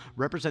people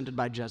represented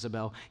by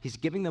Jezebel. He's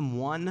giving them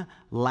one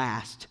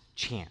last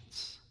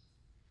chance.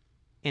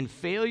 And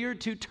failure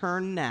to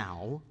turn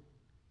now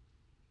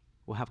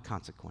will have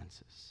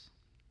consequences.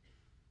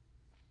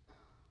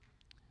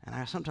 And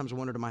I sometimes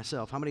wonder to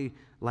myself, how many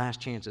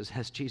last chances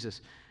has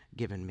Jesus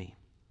given me?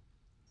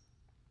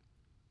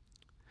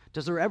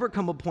 Does there ever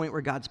come a point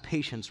where God's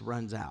patience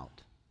runs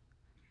out?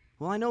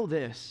 Well, I know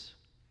this.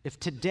 If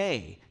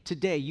today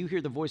you hear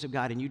the voice of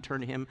God and you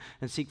turn to him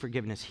and seek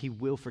forgiveness, he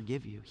will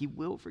forgive you. He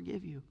will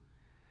forgive you.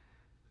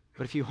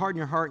 But if you harden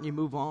your heart and you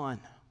move on,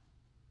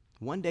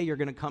 one day you're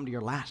going to come to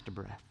your last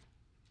breath.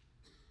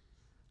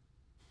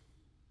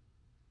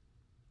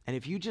 And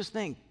if you just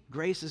think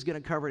grace is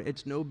going to cover it,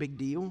 it's no big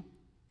deal,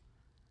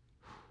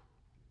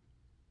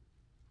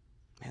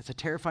 man, it's a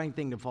terrifying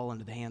thing to fall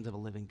into the hands of a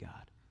living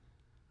God.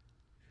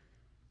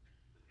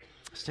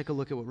 Let's take a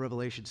look at what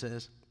Revelation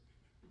says.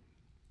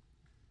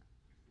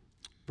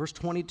 Verse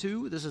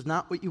 22, this is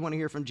not what you want to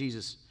hear from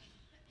Jesus.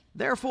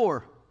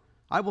 Therefore,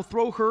 I will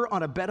throw her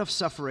on a bed of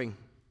suffering,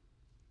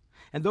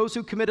 and those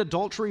who commit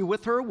adultery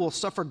with her will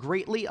suffer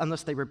greatly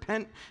unless they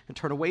repent and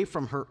turn away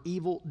from her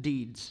evil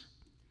deeds.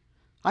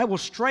 I will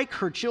strike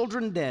her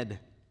children dead.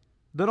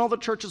 Then all the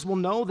churches will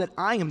know that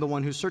I am the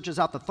one who searches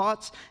out the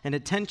thoughts and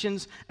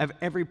intentions of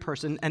every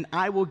person, and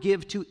I will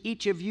give to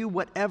each of you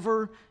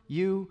whatever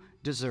you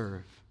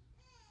deserve.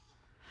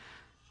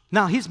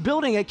 Now, he's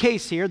building a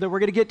case here that we're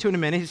going to get to in a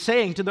minute. He's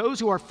saying to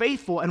those who are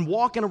faithful and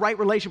walk in a right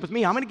relationship with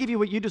me, I'm going to give you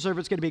what you deserve.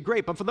 It's going to be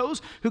great. But for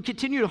those who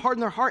continue to harden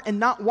their heart and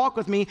not walk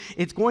with me,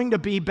 it's going to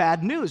be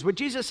bad news. When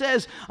Jesus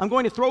says, I'm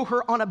going to throw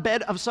her on a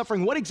bed of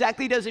suffering, what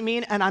exactly does he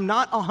mean? And I'm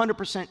not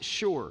 100%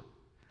 sure.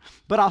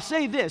 But I'll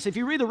say this, if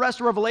you read the rest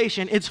of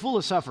Revelation, it's full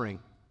of suffering.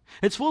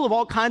 It's full of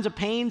all kinds of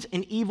pains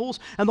and evils.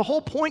 And the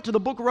whole point to the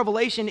book of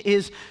Revelation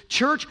is,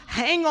 church,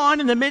 hang on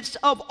in the midst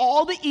of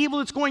all the evil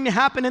that's going to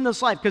happen in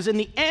this life. Because in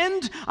the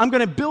end, I'm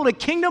going to build a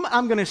kingdom.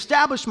 I'm going to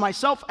establish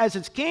myself as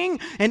its king.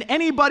 And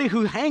anybody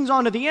who hangs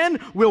on to the end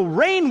will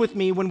reign with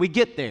me when we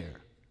get there.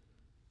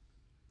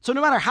 So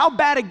no matter how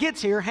bad it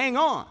gets here, hang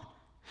on.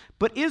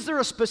 But is there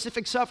a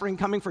specific suffering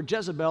coming for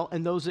Jezebel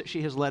and those that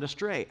she has led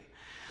astray?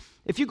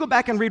 If you go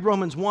back and read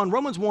Romans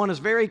 1 is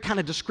very kind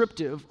of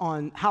descriptive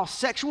on how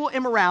sexual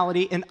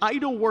immorality and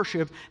idol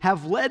worship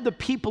have led the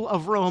people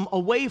of Rome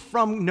away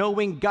from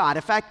knowing God.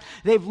 In fact,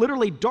 they've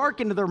literally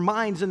darkened their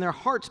minds and their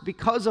hearts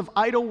because of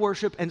idol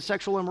worship and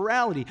sexual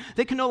immorality.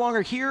 They can no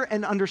longer hear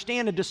and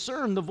understand and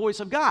discern the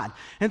voice of God.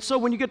 And so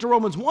when you get to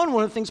Romans 1,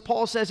 one of the things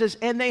Paul says is,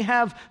 and they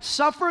have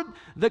suffered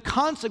the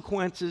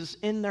consequences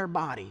in their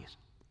bodies.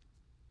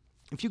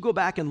 If you go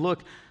back and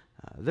look,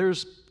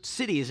 there's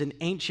cities in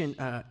ancient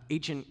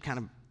kind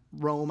of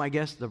Rome, I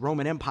guess, the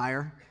Roman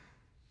Empire,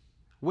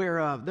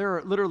 where there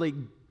are literally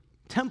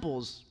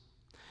temples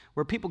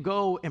where people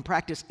go and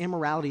practice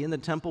immorality in the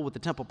temple with the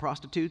temple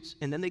prostitutes,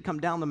 and then they come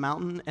down the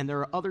mountain, and there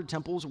are other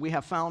temples. We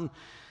have found,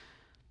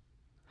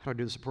 how do I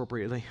do this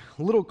appropriately,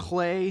 little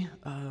clay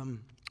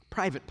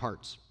private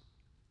parts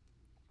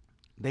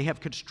they have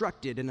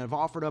constructed and have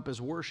offered up as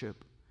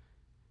worship.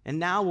 And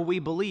now what we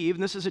believe,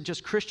 and this isn't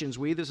just Christians,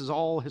 this is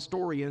all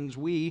historians,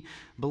 we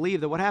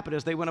believe that what happened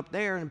is they went up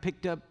there and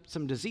picked up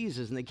some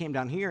diseases, and they came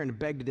down here and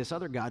begged this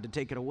other god to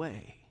take it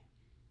away.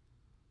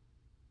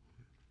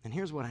 And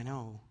here's what I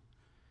know.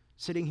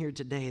 Sitting here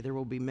today, there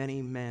will be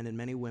many men and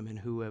many women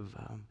who have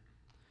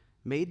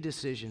made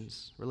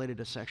decisions related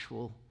to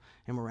sexual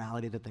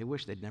immorality that they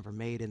wish they'd never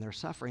made, and they're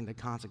suffering the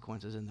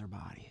consequences in their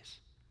bodies.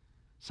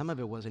 Some of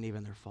it wasn't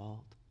even their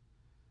fault.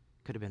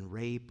 Could have been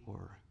rape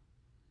or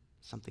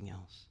something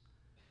else.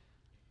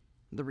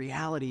 The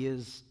reality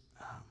is,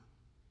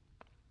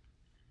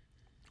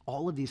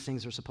 all of these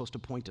things are supposed to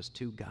point us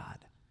to God.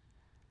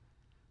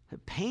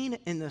 Pain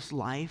in this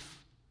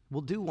life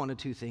will do one of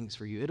two things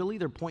for you. It'll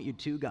either point you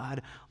to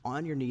God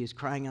on your knees,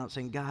 crying out,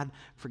 saying, God,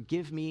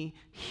 forgive me,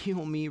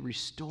 heal me,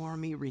 restore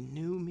me,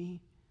 renew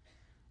me.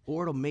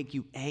 Or it'll make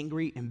you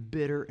angry and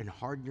bitter and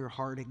harden your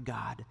heart at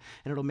God,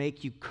 and it'll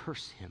make you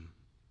curse him.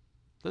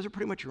 Those are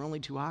pretty much your only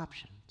two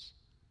options.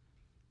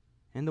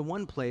 In the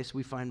one place,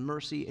 we find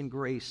mercy and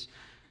grace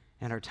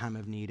in our time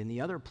of need. In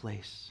the other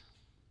place,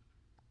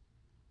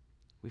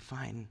 we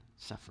find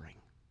suffering.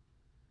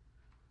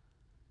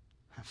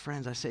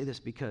 Friends, I say this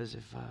because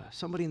if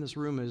somebody in this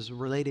room is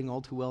relating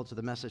all too well to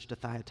the message to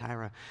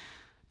Thyatira,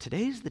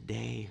 today's the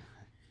day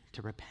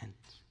to repent,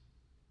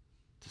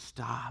 to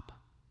stop,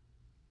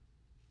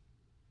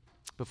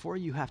 before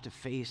you have to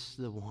face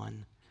the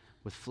one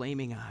with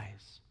flaming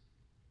eyes.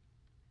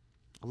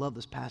 I love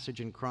this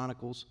passage in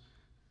Chronicles.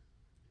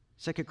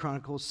 2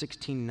 Chronicles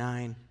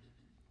 16:9.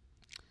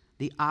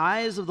 The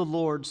eyes of the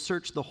Lord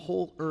search the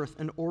whole earth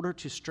in order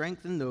to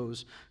strengthen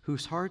those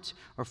whose hearts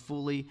are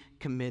fully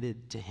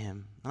committed to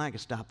him. And I can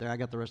stop there. I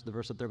got the rest of the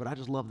verse up there, but I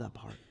just love that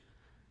part.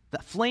 The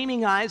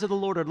flaming eyes of the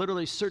Lord are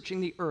literally searching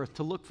the earth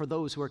to look for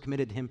those who are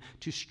committed to him,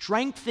 to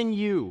strengthen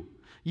you.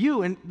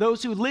 You and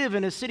those who live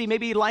in a city,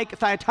 maybe like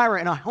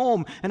Thyatira, in a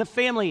home, in a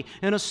family,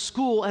 in a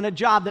school, and a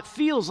job that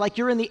feels like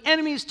you're in the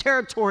enemy's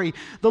territory.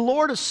 The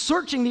Lord is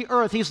searching the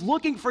earth. He's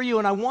looking for you,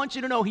 and I want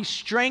you to know he's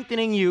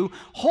strengthening you.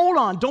 Hold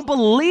on. Don't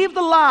believe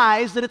the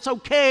lies that it's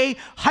okay.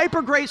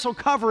 Hyper grace will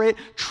cover it.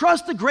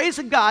 Trust the grace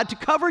of God to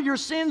cover your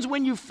sins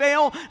when you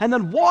fail, and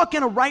then walk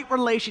in a right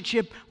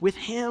relationship with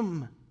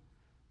him.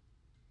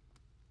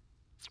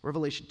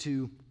 Revelation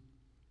 2,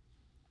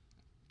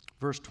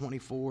 verse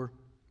 24.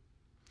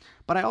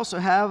 But I also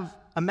have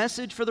a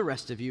message for the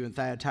rest of you in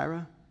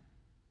Thyatira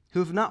who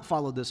have not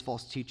followed this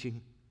false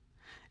teaching.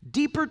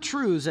 Deeper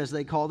truths, as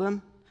they call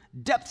them,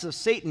 depths of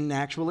Satan,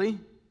 actually.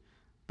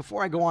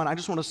 Before I go on, I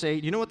just want to say,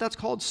 you know what that's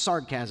called?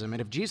 Sarcasm.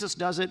 And if Jesus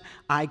does it,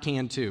 I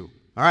can too.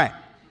 All right.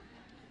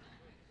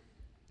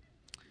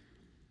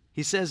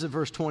 He says in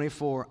verse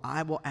 24,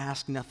 I will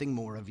ask nothing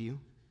more of you,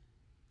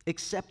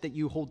 except that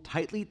you hold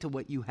tightly to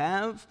what you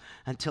have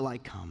until I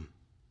come.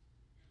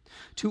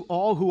 To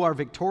all who are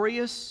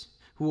victorious,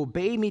 who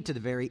obey me to the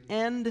very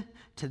end,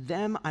 to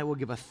them I will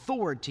give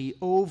authority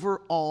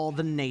over all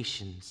the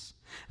nations.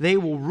 They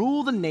will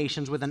rule the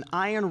nations with an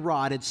iron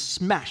rod and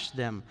smash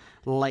them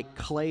like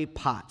clay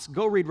pots.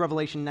 Go read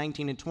Revelation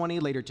 19 and 20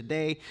 later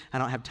today. I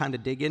don't have time to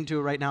dig into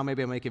it right now.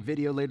 Maybe I'll make a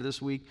video later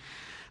this week.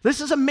 This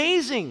is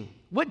amazing.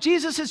 What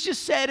Jesus has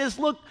just said is,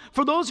 look,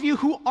 for those of you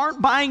who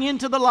aren't buying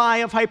into the lie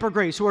of hyper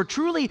grace, who are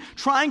truly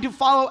trying to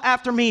follow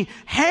after me,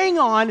 hang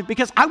on,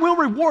 because I will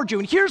reward you.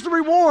 And here's the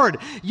reward.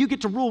 You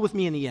get to rule with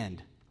me in the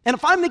end. And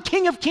if I'm the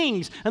King of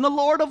Kings and the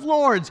Lord of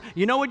Lords,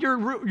 you know what your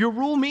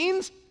rule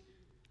means?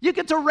 You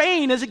get to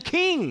reign as a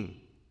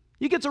king.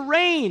 You get to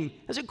reign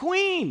as a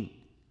queen.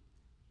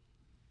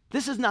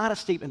 This is not a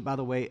statement, by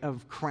the way,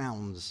 of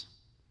crowns.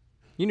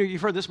 You know,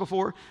 you've heard this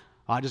before?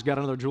 Oh, I just got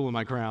another jewel in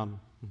my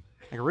crown.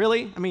 Like,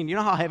 really? I mean, you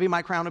know how heavy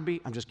my crown would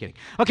be? I'm just kidding.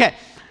 Okay.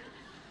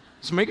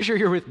 So make sure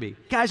you're with me.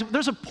 Guys,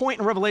 there's a point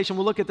in Revelation,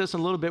 we'll look at this in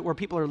a little bit, where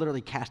people are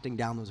literally casting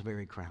down those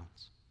very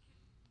crowns.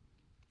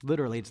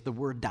 Literally, it's the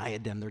word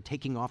diadem. They're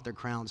taking off their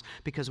crowns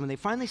because when they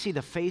finally see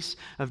the face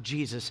of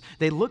Jesus,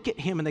 they look at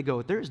him and they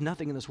go, there is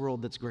nothing in this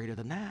world that's greater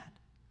than that.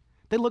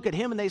 They look at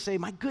him and they say,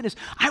 my goodness,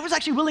 I was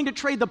actually willing to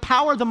trade the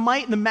power, the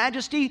might, and the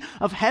majesty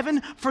of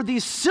heaven for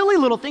these silly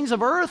little things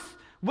of earth,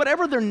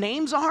 whatever their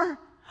names are.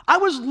 I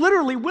was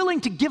literally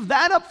willing to give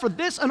that up for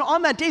this, and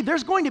on that day,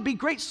 there's going to be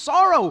great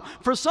sorrow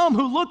for some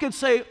who look and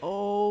say,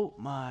 oh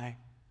my,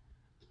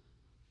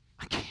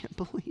 I can't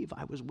believe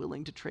I was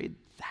willing to trade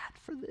that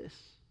for this.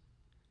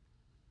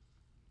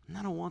 And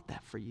I don't want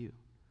that for you.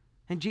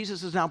 And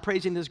Jesus is now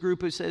praising this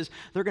group who says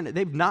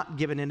they've not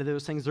given into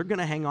those things. They're going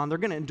to hang on. They're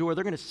going to endure.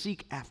 They're going to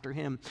seek after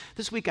him.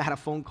 This week I had a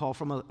phone call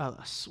from a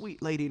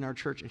sweet lady in our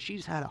church, and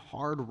she's had a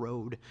hard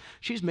road.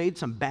 She's made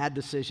some bad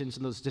decisions,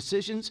 and those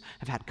decisions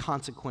have had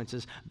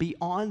consequences.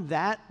 Beyond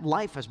that,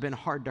 life has been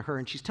hard to her.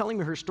 And she's telling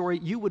me her story.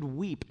 You would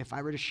weep if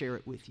I were to share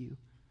it with you.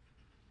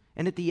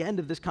 And at the end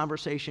of this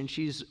conversation,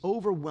 she's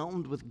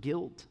overwhelmed with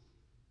guilt.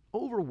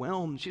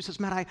 Overwhelmed. She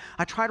says, Matt,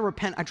 I try to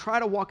repent. I try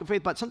to walk in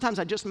faith, but sometimes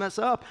I just mess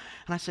up.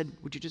 And I said,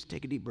 would you just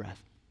take a deep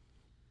breath?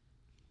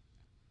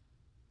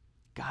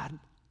 God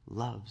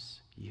loves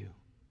you.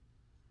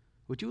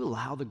 Would you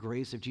allow the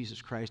grace of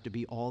Jesus Christ to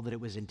be all that it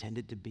was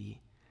intended to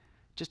be?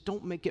 Just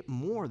don't make it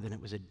more than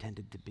it was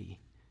intended to be.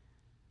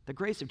 The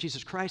grace of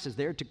Jesus Christ is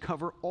there to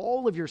cover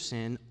all of your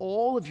sin,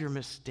 all of your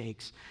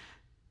mistakes.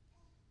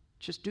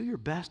 Just do your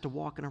best to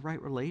walk in a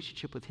right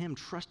relationship with him,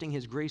 trusting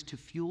his grace to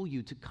fuel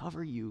you, to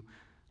cover you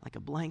like a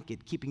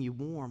blanket, keeping you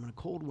warm on a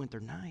cold winter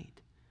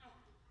night.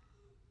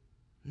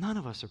 None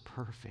of us are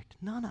perfect.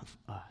 None of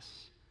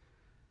us.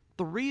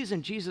 The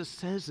reason Jesus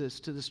says this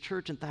to this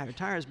church in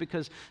Thyatira is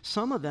because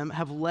some of them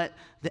have let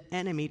the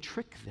enemy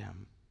trick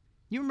them.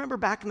 You remember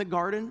back in the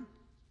garden?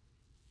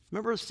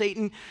 Remember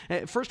Satan?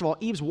 First of all,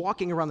 Eve's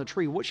walking around the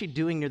tree. What's she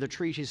doing near the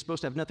tree she's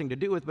supposed to have nothing to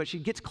do with? But she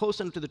gets close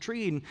enough to the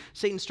tree, and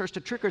Satan starts to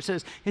trick her,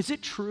 says, is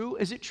it true?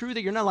 Is it true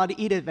that you're not allowed to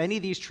eat of any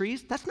of these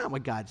trees? That's not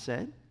what God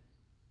said.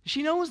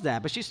 She knows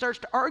that, but she starts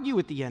to argue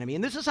with the enemy.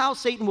 And this is how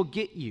Satan will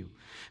get you.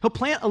 He'll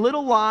plant a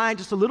little lie,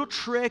 just a little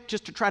trick,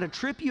 just to try to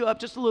trip you up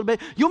just a little bit.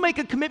 You'll make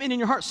a commitment in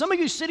your heart. Some of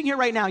you sitting here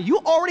right now, you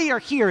already are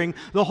hearing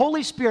the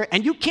Holy Spirit,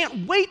 and you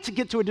can't wait to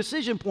get to a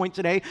decision point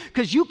today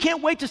because you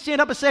can't wait to stand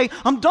up and say,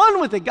 I'm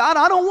done with it, God.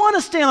 I don't want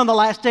to stand on the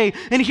last day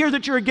and hear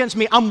that you're against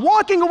me. I'm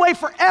walking away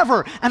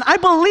forever, and I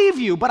believe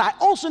you, but I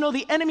also know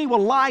the enemy will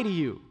lie to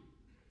you.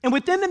 And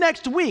within the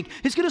next week,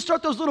 he's going to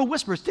start those little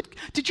whispers.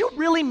 Did you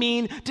really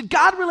mean? Did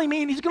God really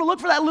mean? He's going to look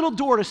for that little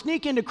door to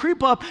sneak in, to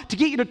creep up, to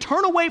get you to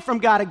turn away from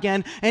God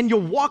again, and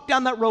you'll walk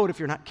down that road if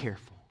you're not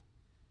careful.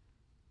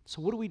 So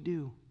what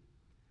do?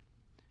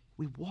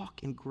 We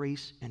walk in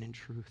grace and in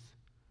truth.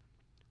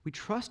 We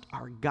trust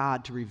our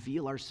God to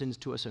reveal our sins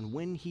to us, and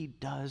when he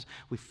does,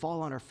 we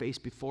fall on our face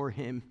before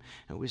him,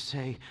 and we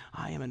say,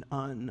 I am an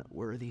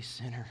unworthy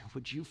sinner.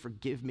 Would you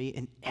forgive me?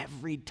 And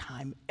every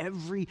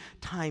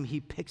time he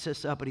picks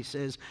us up and he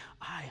says,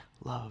 I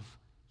love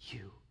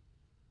you.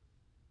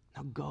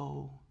 Now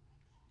go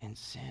and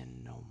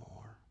sin no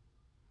more.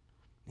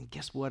 And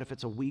guess what? If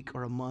it's a week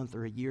or a month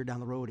or a year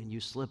down the road and you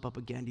slip up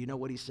again, do you know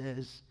what he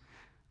says?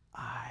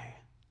 I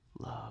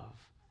love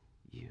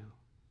you.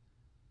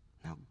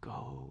 Now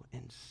go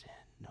and sin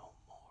no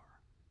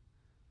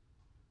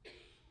more.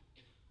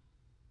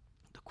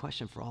 The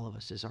question for all of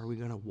us is, are we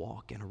going to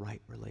walk in a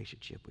right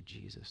relationship with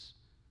Jesus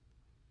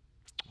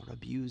or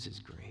abuse his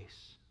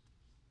grace?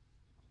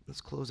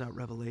 Let's close out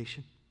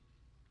Revelation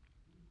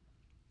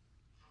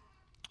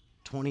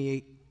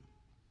 28.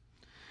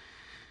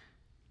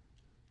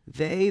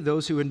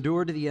 Those who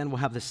endure to the end, will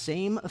have the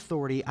same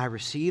authority I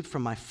received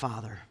from my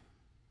Father,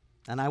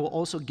 and I will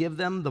also give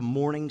them the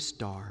morning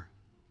star.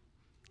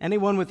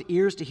 Anyone with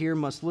ears to hear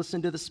must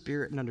listen to the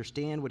Spirit and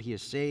understand what he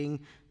is saying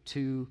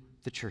to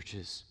the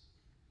churches.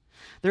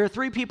 There are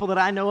three people that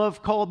I know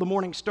of called the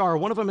Morning Star.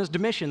 One of them is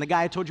Domitian, the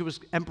guy I told you was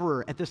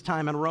emperor at this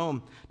time in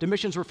Rome.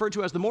 Domitian's referred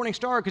to as the Morning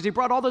Star because he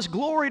brought all this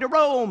glory to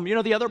Rome. You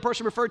know the other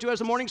person referred to as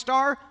the Morning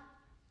Star?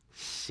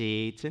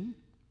 Satan.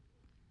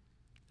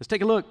 Let's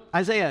take a look.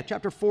 Isaiah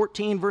chapter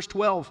 14, verse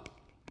 12.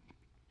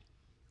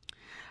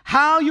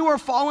 How you are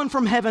fallen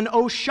from heaven,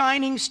 O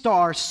shining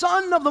star,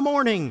 son of the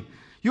morning.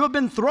 You have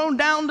been thrown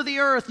down to the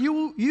earth,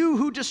 you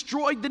who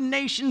destroyed the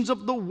nations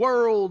of the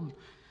world.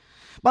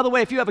 By the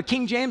way, if you have a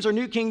King James or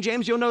New King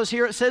James, you'll notice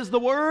here it says the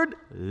word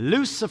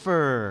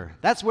Lucifer.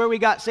 That's where we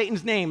got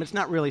Satan's name. It's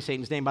not really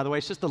Satan's name, by the way.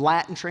 It's just the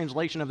Latin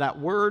translation of that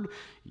word.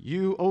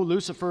 You, O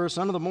Lucifer,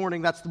 son of the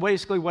morning. That's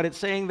basically what it's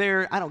saying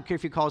there. I don't care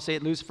if you say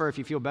it Lucifer if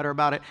you feel better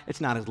about it.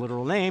 It's not his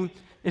literal name.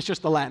 It's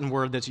just the Latin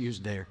word that's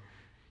used there.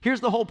 Here's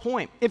the whole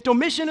point. If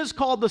Domitian is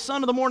called the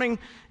son of the morning,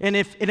 and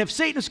if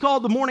Satan is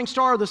called the morning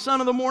star, the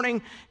son of the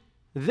morning,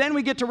 then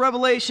we get to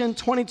Revelation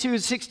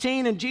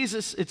 22:16, and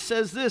Jesus, it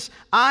says this,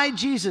 I,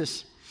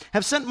 Jesus,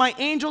 have sent my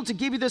angel to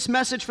give you this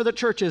message for the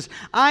churches.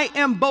 I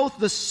am both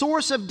the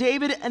source of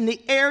David and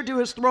the heir to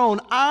his throne.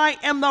 I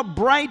am the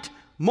bright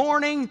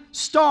morning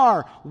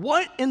star.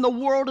 What in the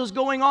world is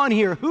going on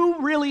here?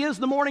 Who really is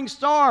the morning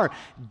star?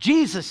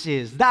 Jesus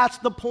is. That's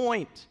the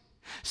point.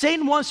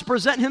 Satan wants to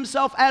present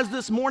himself as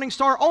this morning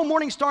star. All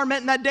morning star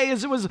meant in that day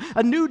is it was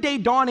a new day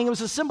dawning. It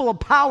was a symbol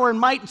of power and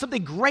might and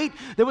something great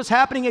that was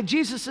happening. And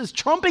Jesus is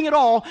trumping it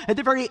all at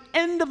the very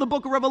end of the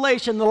book of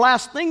Revelation, the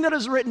last thing that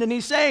is written. And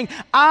he's saying,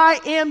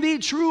 I am the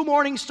true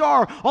morning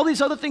star. All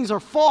these other things are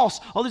false.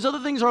 All these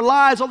other things are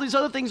lies. All these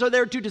other things are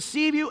there to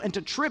deceive you and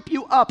to trip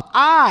you up.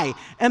 I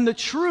am the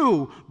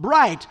true,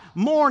 bright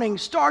morning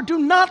star. Do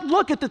not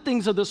look at the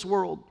things of this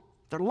world.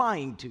 They're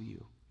lying to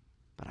you,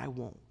 but I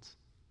won't.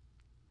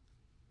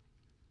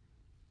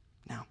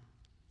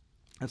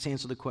 Let's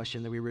answer the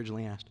question that we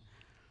originally asked.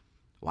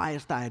 Why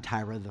is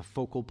Thyatira the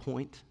focal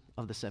point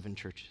of the 7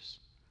 churches?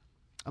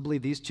 I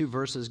believe these 2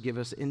 verses give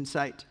us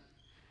insight.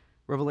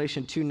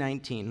 Revelation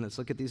 2:19. Let's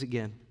look at these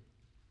again.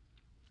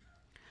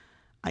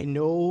 I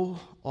know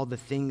all the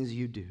things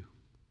you do.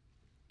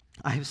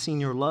 I have seen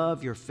your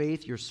love, your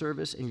faith, your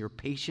service, and your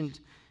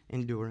patient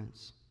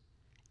endurance.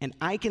 And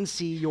I can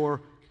see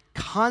your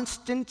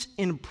constant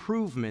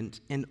improvement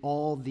in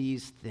all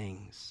these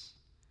things.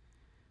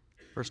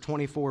 Verse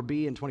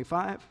 24b and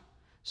 25,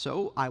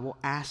 so I will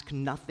ask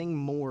nothing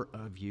more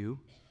of you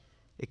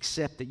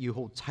except that you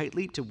hold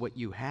tightly to what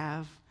you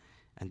have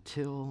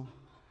until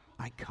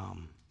I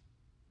come.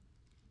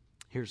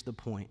 Here's the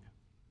point.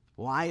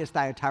 Why is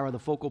Thyatira the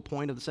focal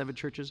point of the 7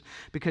 churches?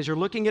 Because you're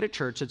looking at a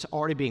church that's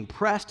already being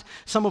pressed.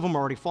 Some of them are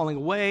already falling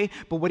away,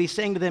 but what he's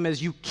saying to them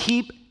is you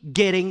keep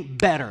getting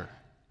better.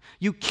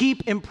 You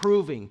keep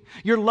improving.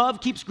 Your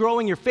love keeps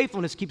growing. Your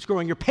faithfulness keeps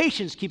growing. Your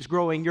patience keeps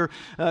growing. Your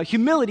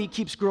humility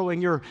keeps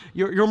growing. Your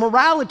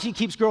morality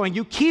keeps growing.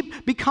 You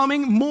keep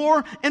becoming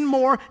more and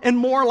more and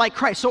more like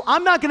Christ. So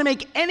I'm not going to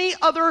make any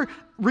other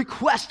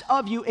request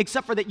of you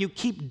except for that you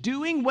keep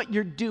doing what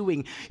you're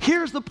doing.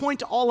 Here's the point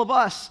to all of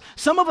us.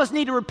 Some of us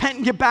need to repent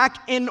and get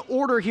back in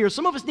order here.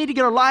 Some of us need to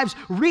get our lives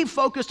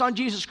refocused on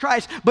Jesus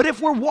Christ. But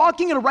if we're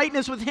walking in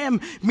rightness with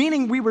him,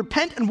 meaning we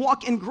repent and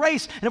walk in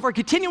grace, and if we're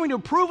continuing to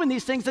improve in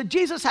these things, that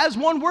Jesus has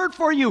one word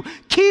for you.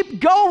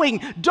 Keep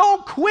going.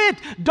 Don't quit.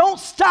 Don't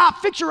stop.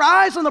 Fix your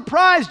eyes on the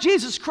prize,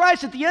 Jesus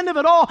Christ, at the end of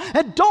it all.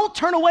 And don't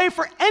turn away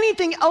for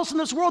anything else in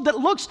this world that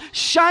looks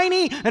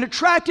shiny and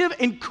attractive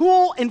and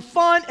cool and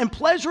fun and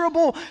pleasurable.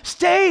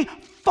 Stay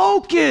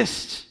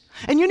focused.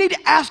 And you need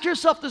to ask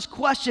yourself this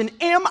question: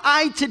 am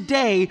I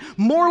today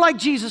more like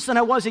Jesus than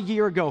I was a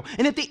year ago?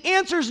 And if the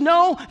answer is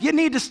no, you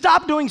need to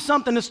stop doing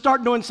something and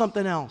start doing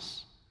something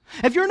else.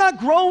 If you're not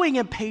growing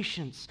in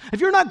patience, if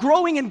you're not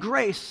growing in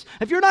grace,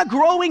 if you're not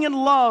growing in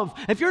love,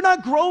 if you're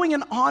not growing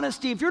in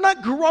honesty, if you're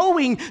not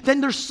growing, then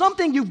there's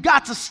something you've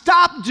got to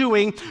stop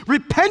doing,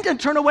 repent and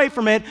turn away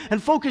from it,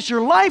 and focus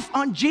your life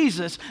on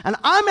Jesus. And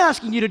I'm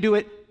asking you to do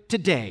it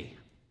today.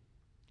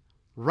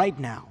 Right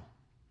now,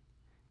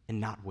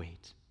 and not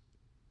wait.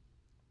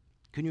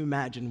 Can you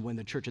imagine when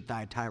the church at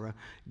Thyatira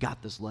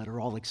got this letter,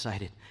 all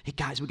excited? Hey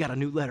guys, we got a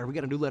new letter. We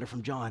got a new letter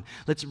from John.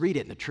 Let's read it.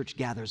 And the church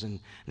gathers and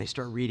they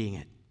start reading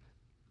it.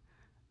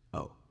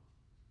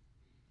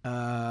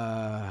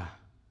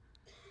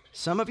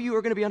 Some of you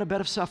are going to be on a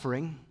bed of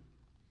suffering.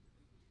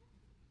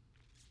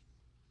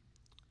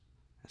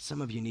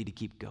 Some of you need to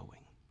keep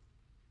going.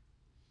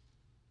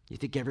 You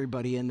think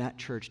everybody in that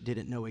church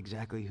didn't know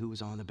exactly who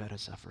was on the bed of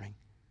suffering?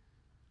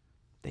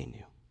 They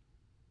knew.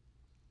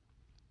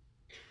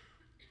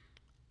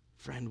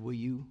 Friend, will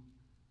you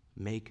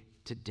make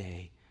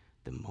today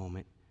the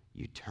moment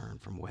you turn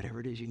from whatever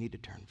it is you need to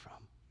turn from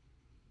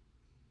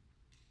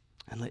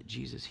and let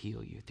Jesus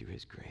heal you through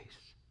his grace?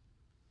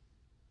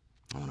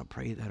 I want to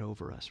pray that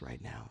over us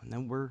right now. And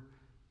then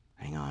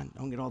hang on,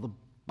 don't get all the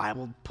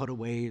Bible put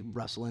away,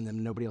 rustling,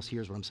 and nobody else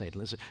hears what I'm saying.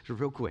 Listen,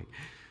 real quick.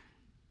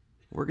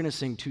 We're going to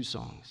sing 2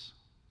 songs.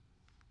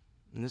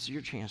 And this is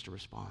your chance to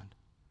respond.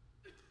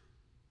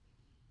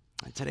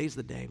 And today's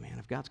the day, man.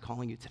 If God's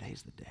calling you,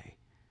 today's the day.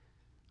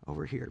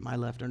 Over here at my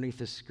left, underneath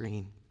this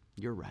screen,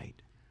 you're right.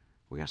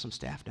 We got some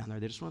staff down there.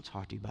 They just want to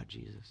talk to you about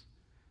Jesus.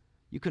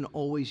 You can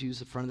always use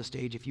the front of the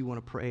stage if you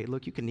want to pray.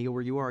 Look, you can kneel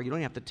where you are. You don't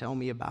have to tell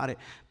me about it.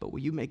 But will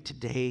you make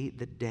today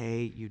the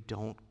day you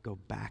don't go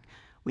back?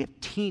 We have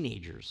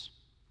teenagers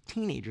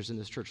in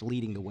this church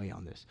leading the way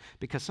on this.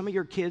 Because some of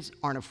your kids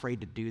aren't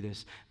afraid to do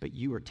this, but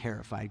you are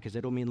terrified because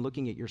it'll mean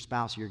looking at your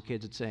spouse or your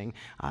kids and saying,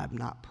 I'm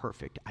not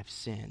perfect. I've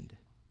sinned.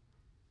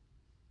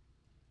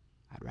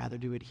 I'd rather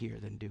do it here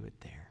than do it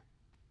there.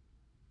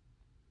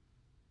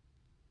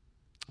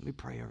 Let me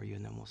pray over you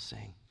and then we'll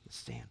sing. Let's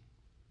stand.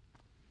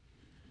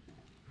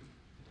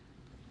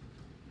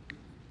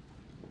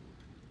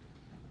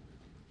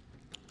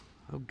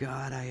 Oh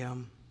God,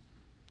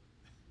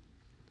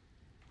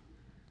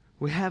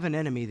 we have an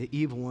enemy, the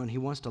evil one. He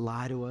wants to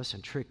lie to us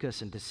and trick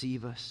us and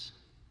deceive us.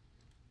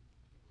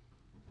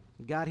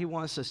 God, he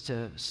wants us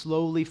to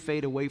slowly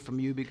fade away from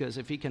you because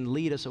if he can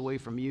lead us away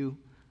from you,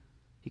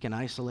 he can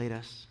isolate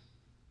us.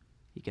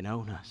 He can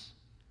own us.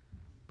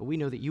 But we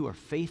know that you are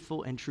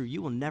faithful and true.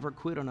 You will never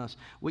quit on us.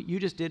 What you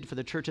just did for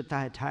the church at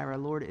Thyatira,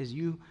 Lord, is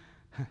you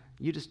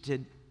just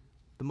did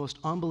the most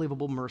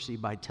unbelievable mercy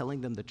by telling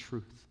them the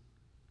truth.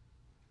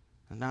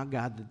 And now,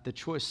 God, the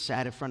choice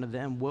sat in front of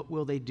them. What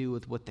will they do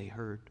with what they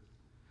heard?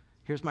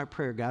 Here's my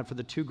prayer, God, for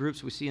the two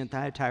groups we see in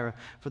Thyatira,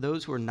 for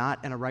those who are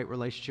not in a right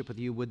relationship with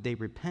you, would they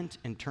repent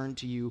and turn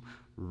to you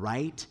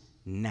right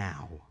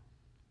now?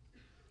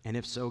 And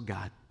if so,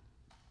 God,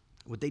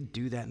 would they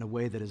do that in a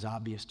way that is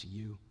obvious to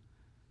you?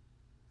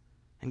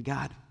 And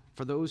God,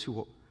 for those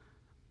who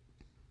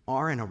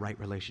are in a right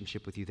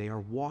relationship with you, they are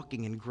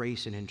walking in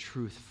grace and in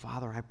truth,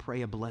 Father, I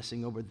pray a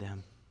blessing over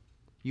them.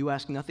 You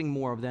ask nothing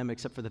more of them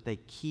except for that they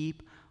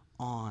keep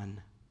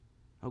on.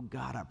 Oh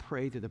God, I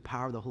pray through the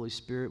power of the Holy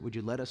Spirit, would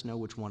you let us know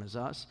which one is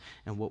us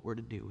and what we're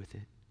to do with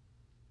it?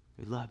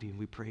 We love you and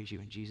we praise you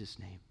in Jesus'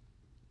 name.